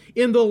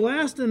 In the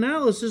last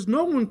analysis,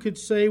 no one could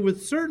say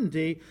with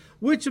certainty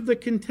which of the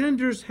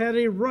contenders had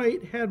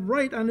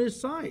right on his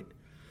side.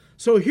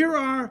 So here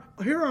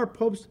are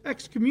popes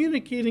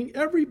excommunicating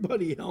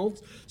everybody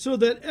else, so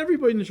that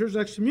everybody in the church is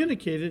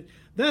excommunicated.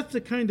 That's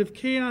the kind of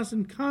chaos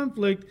and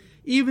conflict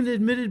even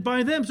admitted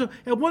by them. So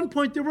at one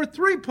point there were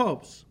 3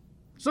 popes.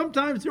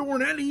 Sometimes there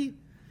weren't any.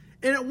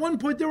 And at one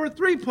point there were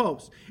 3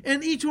 popes.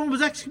 And each one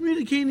was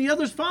excommunicating the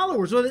other's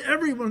followers, so that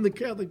everyone in the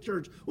Catholic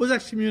Church was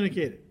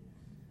excommunicated.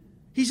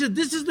 He said,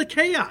 this is the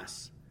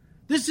chaos.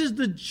 This is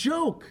the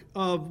joke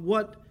of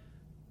what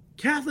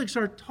Catholics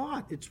are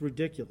taught. It's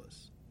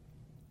ridiculous.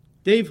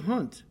 Dave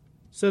Hunt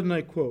said, and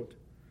I quote,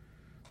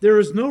 "There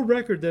is no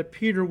record that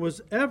Peter was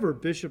ever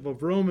Bishop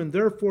of Rome, and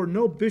therefore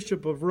no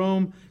Bishop of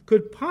Rome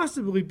could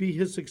possibly be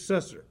his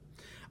successor.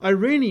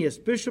 Irenaeus,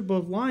 Bishop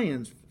of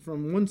Lyons,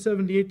 from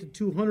 178 to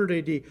 200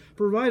 AD,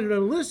 provided a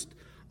list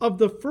of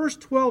the first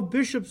 12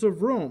 bishops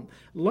of Rome.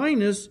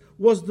 Linus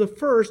was the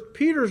first.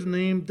 Peter's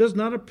name does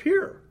not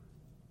appear.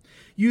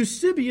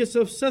 Eusebius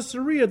of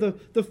Caesarea,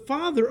 the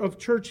father of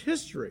church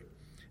history,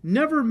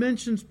 never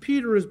mentions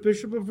Peter as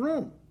Bishop of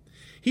Rome.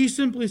 He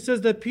simply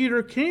says that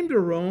Peter came to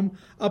Rome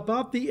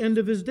about the end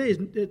of his days.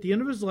 At the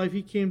end of his life,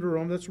 he came to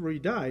Rome, that's where he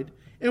died,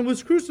 and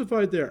was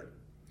crucified there.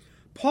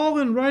 Paul,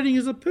 in writing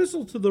his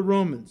epistle to the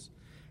Romans,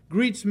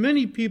 greets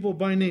many people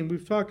by name.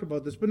 We've talked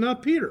about this, but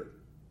not Peter.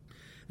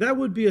 That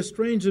would be a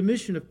strange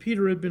omission if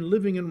Peter had been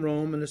living in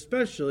Rome, and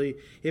especially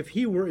if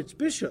he were its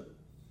bishop.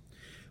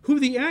 Who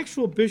the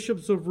actual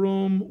bishops of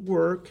Rome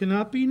were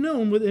cannot be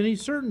known with any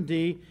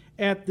certainty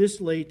at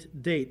this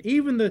late date.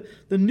 Even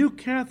the New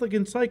Catholic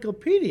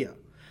Encyclopedia,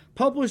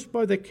 published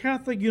by the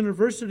Catholic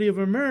University of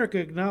America,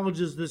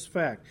 acknowledges this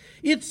fact.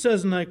 It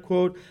says, and I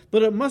quote,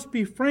 "But it must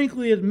be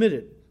frankly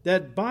admitted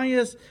that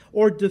bias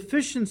or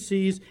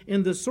deficiencies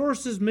in the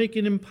sources make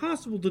it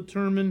impossible to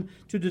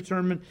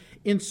determine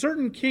in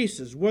certain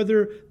cases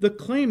whether the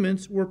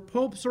claimants were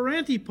popes or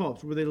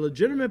anti-popes. Were they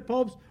legitimate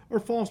popes or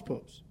false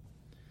popes?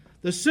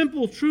 The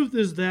simple truth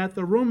is that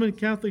the Roman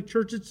Catholic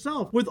Church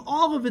itself, with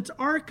all of its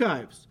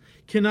archives,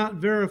 cannot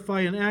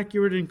verify an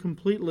accurate and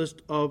complete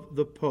list of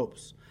the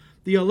popes.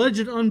 The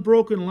alleged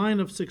unbroken line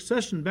of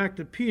succession back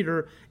to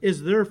Peter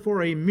is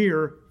therefore a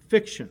mere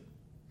fiction.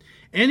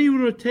 Anyone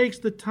who takes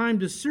the time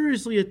to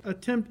seriously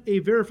attempt a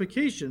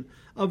verification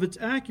of its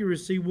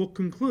accuracy will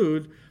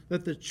conclude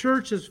that the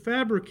church has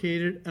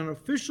fabricated an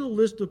official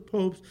list of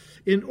popes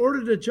in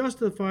order to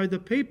justify the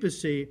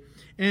papacy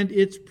and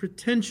its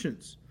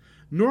pretensions.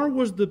 Nor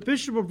was the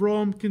Bishop of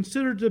Rome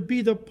considered to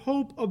be the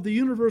Pope of the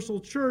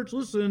universal church,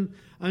 listen,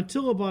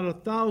 until about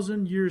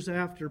 1,000 years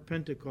after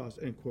Pentecost,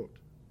 end quote.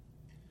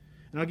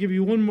 And I'll give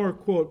you one more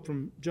quote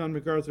from John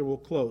MacArthur. We'll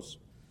close.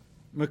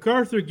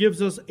 MacArthur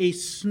gives us a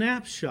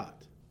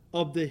snapshot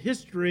of the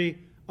history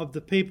of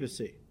the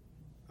papacy.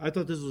 I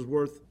thought this was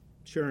worth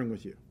sharing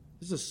with you.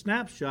 This is a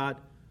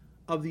snapshot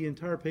of the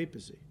entire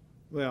papacy.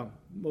 Well,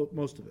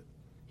 most of it.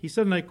 He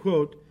said, and I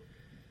quote,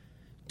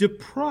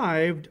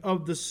 "Deprived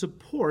of the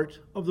support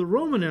of the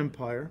Roman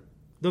Empire,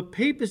 the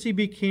papacy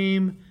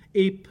became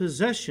a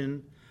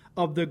possession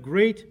of the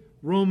great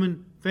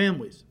Roman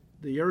families,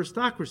 the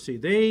aristocracy.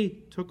 They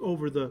took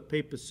over the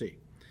papacy.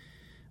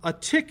 A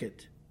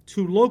ticket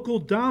to local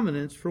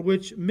dominance for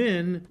which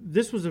men,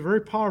 this was a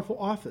very powerful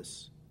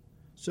office.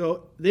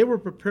 So they were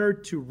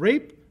prepared to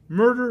rape,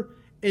 murder,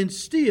 and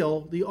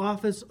steal the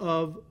office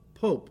of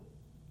Pope.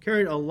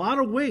 Carried a lot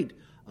of weight,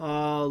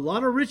 a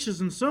lot of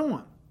riches, and so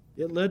on.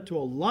 It led to a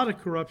lot of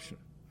corruption,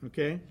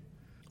 okay?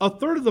 A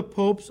third of the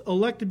popes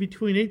elected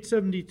between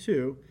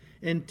 872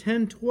 and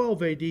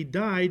 1012 AD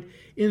died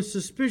in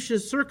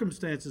suspicious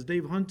circumstances.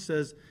 Dave Hunt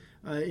says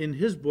in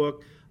his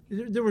book,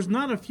 there was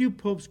not a few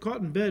popes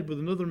caught in bed with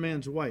another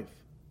man's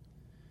wife.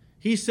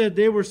 He said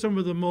they were some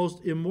of the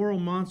most immoral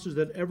monsters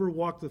that ever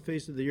walked the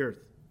face of the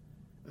earth.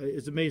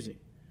 It's amazing.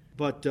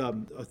 But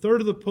a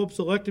third of the popes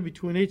elected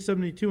between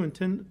 872 and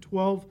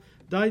 1012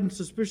 died in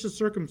suspicious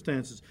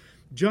circumstances.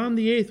 John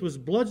VIII was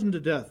bludgeoned to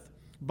death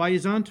by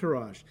his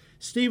entourage.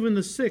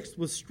 Stephen VI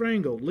was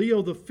strangled.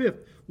 Leo V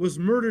was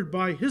murdered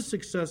by his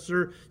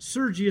successor,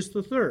 Sergius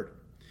III.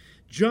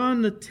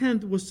 John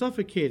X was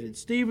suffocated.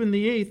 Stephen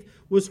VIII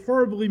was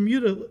horribly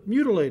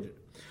mutilated.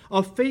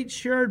 A fate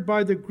shared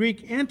by the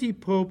Greek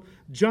anti-pope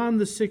John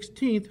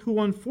XVI, who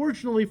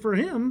unfortunately for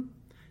him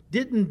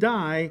didn't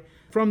die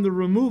from the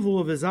removal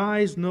of his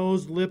eyes,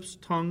 nose, lips,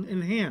 tongue,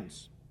 and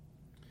hands.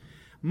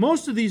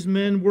 Most of these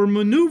men were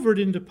maneuvered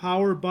into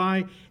power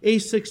by a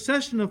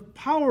succession of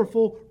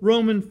powerful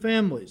Roman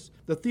families.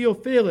 The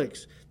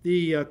Theophylacts,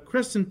 the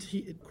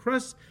Crescenti,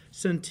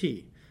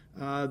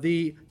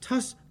 the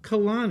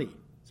Tusculani.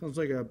 Sounds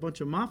like a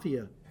bunch of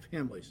mafia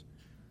families.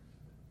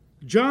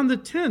 John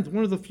X,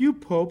 one of the few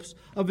popes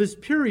of his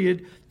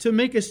period to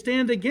make a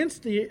stand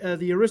against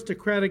the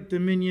aristocratic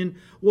dominion,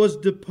 was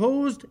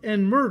deposed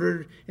and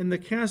murdered in the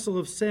castle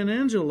of San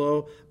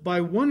Angelo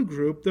by one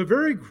group, the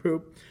very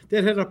group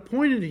that had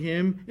appointed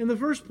him in the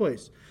first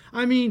place.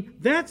 I mean,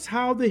 that's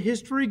how the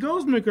history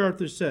goes,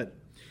 MacArthur said.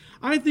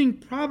 I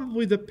think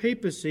probably the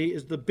papacy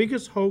is the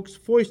biggest hoax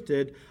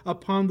foisted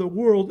upon the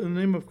world in the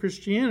name of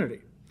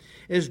Christianity.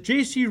 As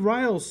J.C.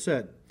 Ryle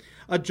said,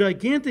 a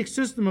gigantic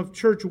system of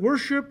church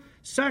worship,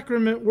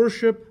 sacrament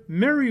worship,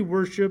 Mary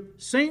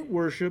worship, saint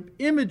worship,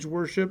 image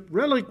worship,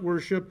 relic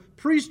worship,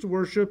 priest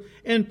worship,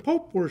 and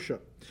pope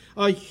worship.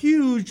 A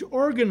huge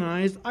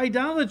organized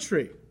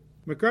idolatry.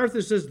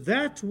 MacArthur says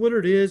that's what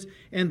it is,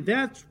 and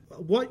that's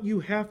what you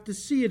have to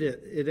see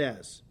it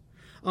as.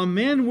 A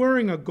man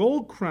wearing a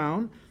gold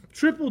crown,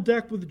 triple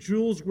decked with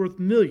jewels worth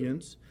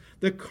millions.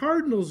 The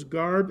cardinal's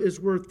garb is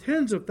worth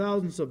tens of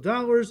thousands of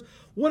dollars.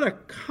 What a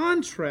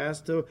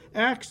contrast to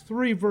Acts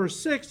 3, verse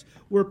 6,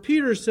 where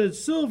Peter said,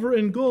 "Silver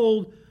and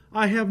gold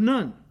I have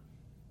none."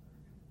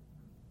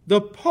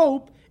 The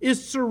Pope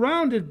is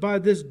surrounded by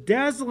this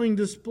dazzling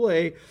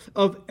display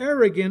of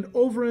arrogant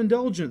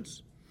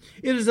overindulgence.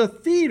 It is a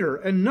theater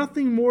and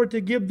nothing more to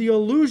give the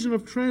illusion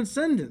of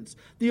transcendence,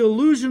 the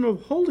illusion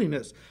of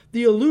holiness,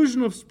 the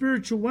illusion of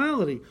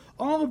spirituality.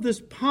 All of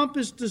this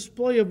pompous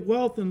display of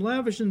wealth and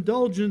lavish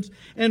indulgence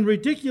and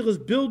ridiculous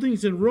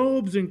buildings and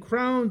robes and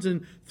crowns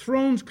and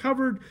thrones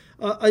covered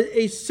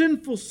a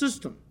sinful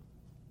system.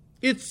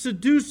 It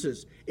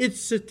seduces. It's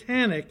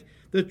satanic.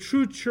 The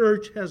true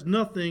church has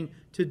nothing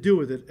to do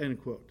with it,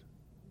 end quote.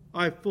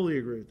 I fully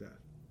agree with that.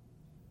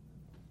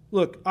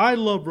 Look, I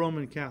love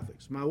Roman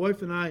Catholics. My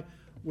wife and I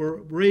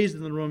were raised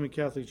in the Roman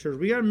Catholic Church.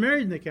 We got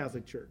married in the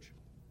Catholic Church.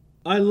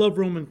 I love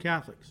Roman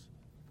Catholics.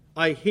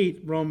 I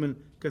hate Roman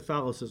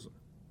Catholicism.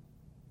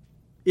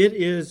 It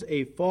is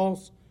a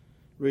false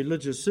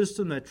religious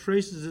system that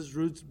traces its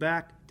roots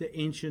back to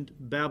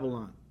ancient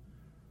Babylon.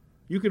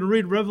 You can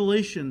read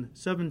Revelation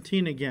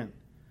 17 again.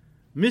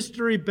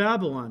 Mystery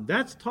Babylon.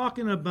 That's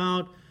talking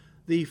about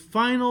the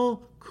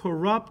final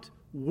corrupt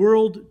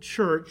world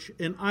church,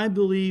 and I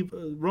believe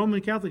Roman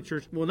Catholic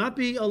Church will not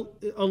be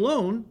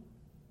alone.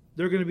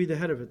 They're going to be the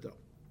head of it, though.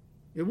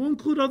 It will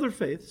include other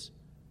faiths,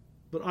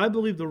 but I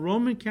believe the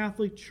Roman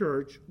Catholic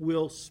Church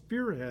will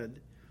spearhead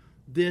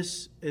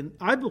this, and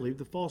I believe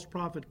the false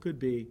prophet could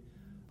be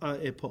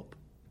a pope.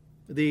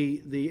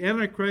 The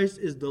Antichrist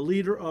is the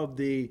leader of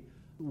the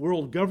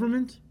world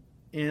government,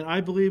 and I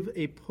believe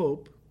a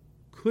pope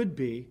could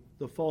be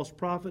the false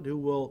prophet who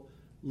will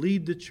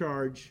lead the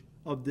charge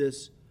of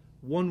this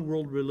one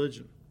world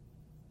religion.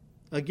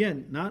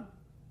 Again, not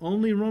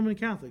only Roman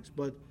Catholics,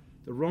 but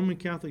the Roman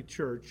Catholic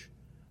Church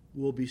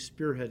will be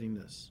spearheading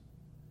this.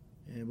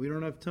 And we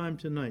don't have time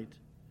tonight,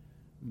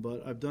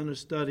 but I've done a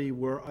study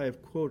where I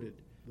have quoted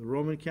the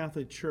Roman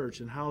Catholic Church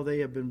and how they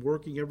have been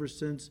working ever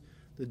since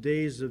the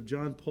days of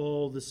John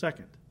Paul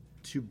II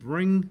to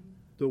bring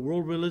the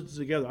world religions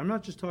together. I'm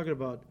not just talking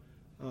about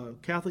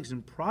Catholics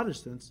and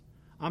Protestants.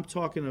 I'm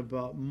talking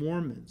about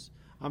Mormons.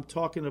 I'm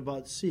talking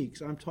about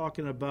Sikhs. I'm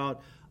talking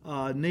about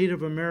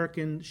Native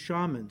American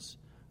shamans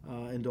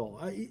and all.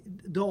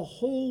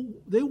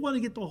 They want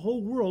to get the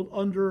whole world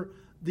under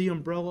the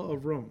umbrella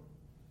of Rome.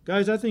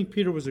 Guys, I think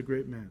Peter was a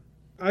great man.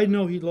 I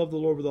know he loved the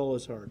Lord with all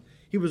his heart.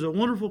 He was a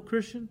wonderful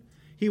Christian.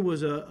 He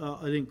was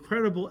an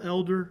incredible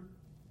elder,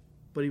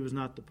 but he was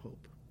not the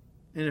Pope.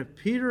 And if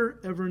Peter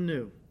ever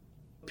knew,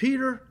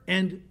 Peter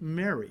and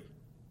Mary,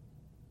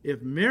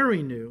 if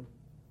Mary knew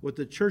what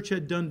the church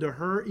had done to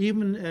her,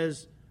 even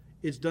as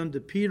it's done to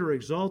Peter,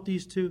 exalt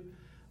these two,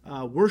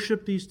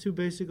 worship these two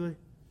basically,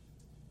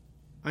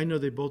 I know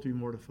they'd both be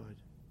mortified.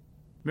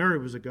 Mary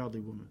was a godly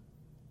woman.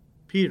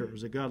 Peter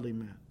was a godly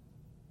man.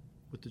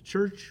 What the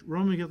church,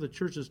 Roman Catholic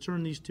Church, has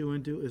turned these two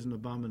into is an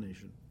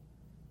abomination.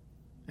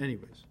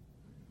 Anyways,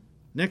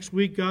 next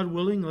week, God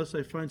willing, unless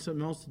I find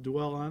something else to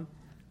dwell on,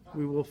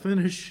 we will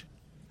finish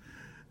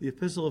the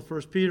epistle of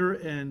 1 Peter,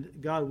 and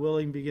God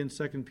willing, begin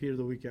 2 Peter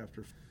the week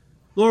after.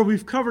 Lord,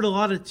 we've covered a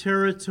lot of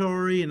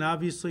territory, and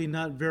obviously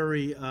not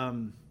very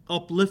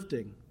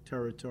uplifting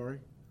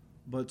territory.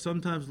 But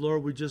sometimes,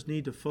 Lord, we just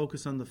need to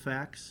focus on the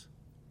facts,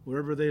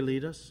 wherever they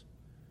lead us.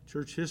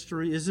 Church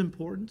history is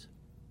important,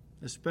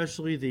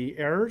 especially the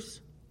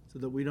errors, so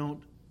that we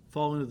don't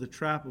fall into the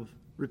trap of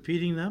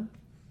repeating them.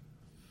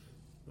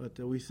 But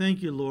we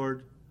thank you,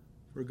 Lord,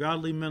 for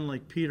godly men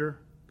like Peter,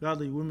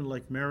 godly women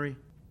like Mary.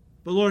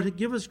 But Lord,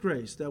 give us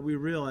grace that we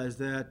realize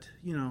that,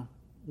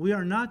 we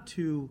are not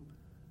to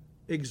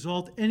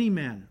exalt any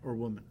man or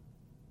woman.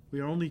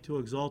 We are only to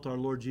exalt our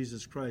Lord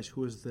Jesus Christ,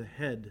 who is the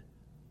head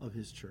of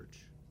his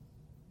church.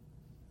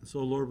 And so,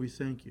 Lord, we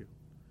thank you.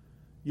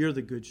 You're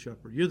the good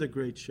shepherd. You're the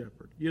great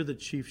shepherd. You're the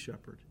chief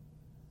shepherd.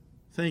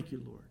 Thank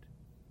you, Lord.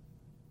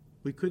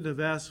 We couldn't have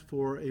asked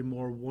for a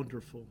more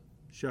wonderful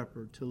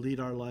shepherd to lead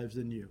our lives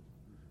than you.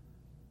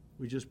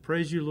 We just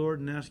praise you,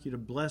 Lord, and ask you to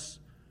bless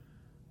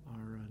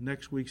our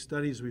next week's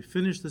study as we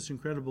finish this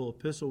incredible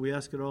epistle. We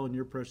ask it all in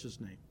your precious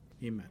name.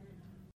 Amen.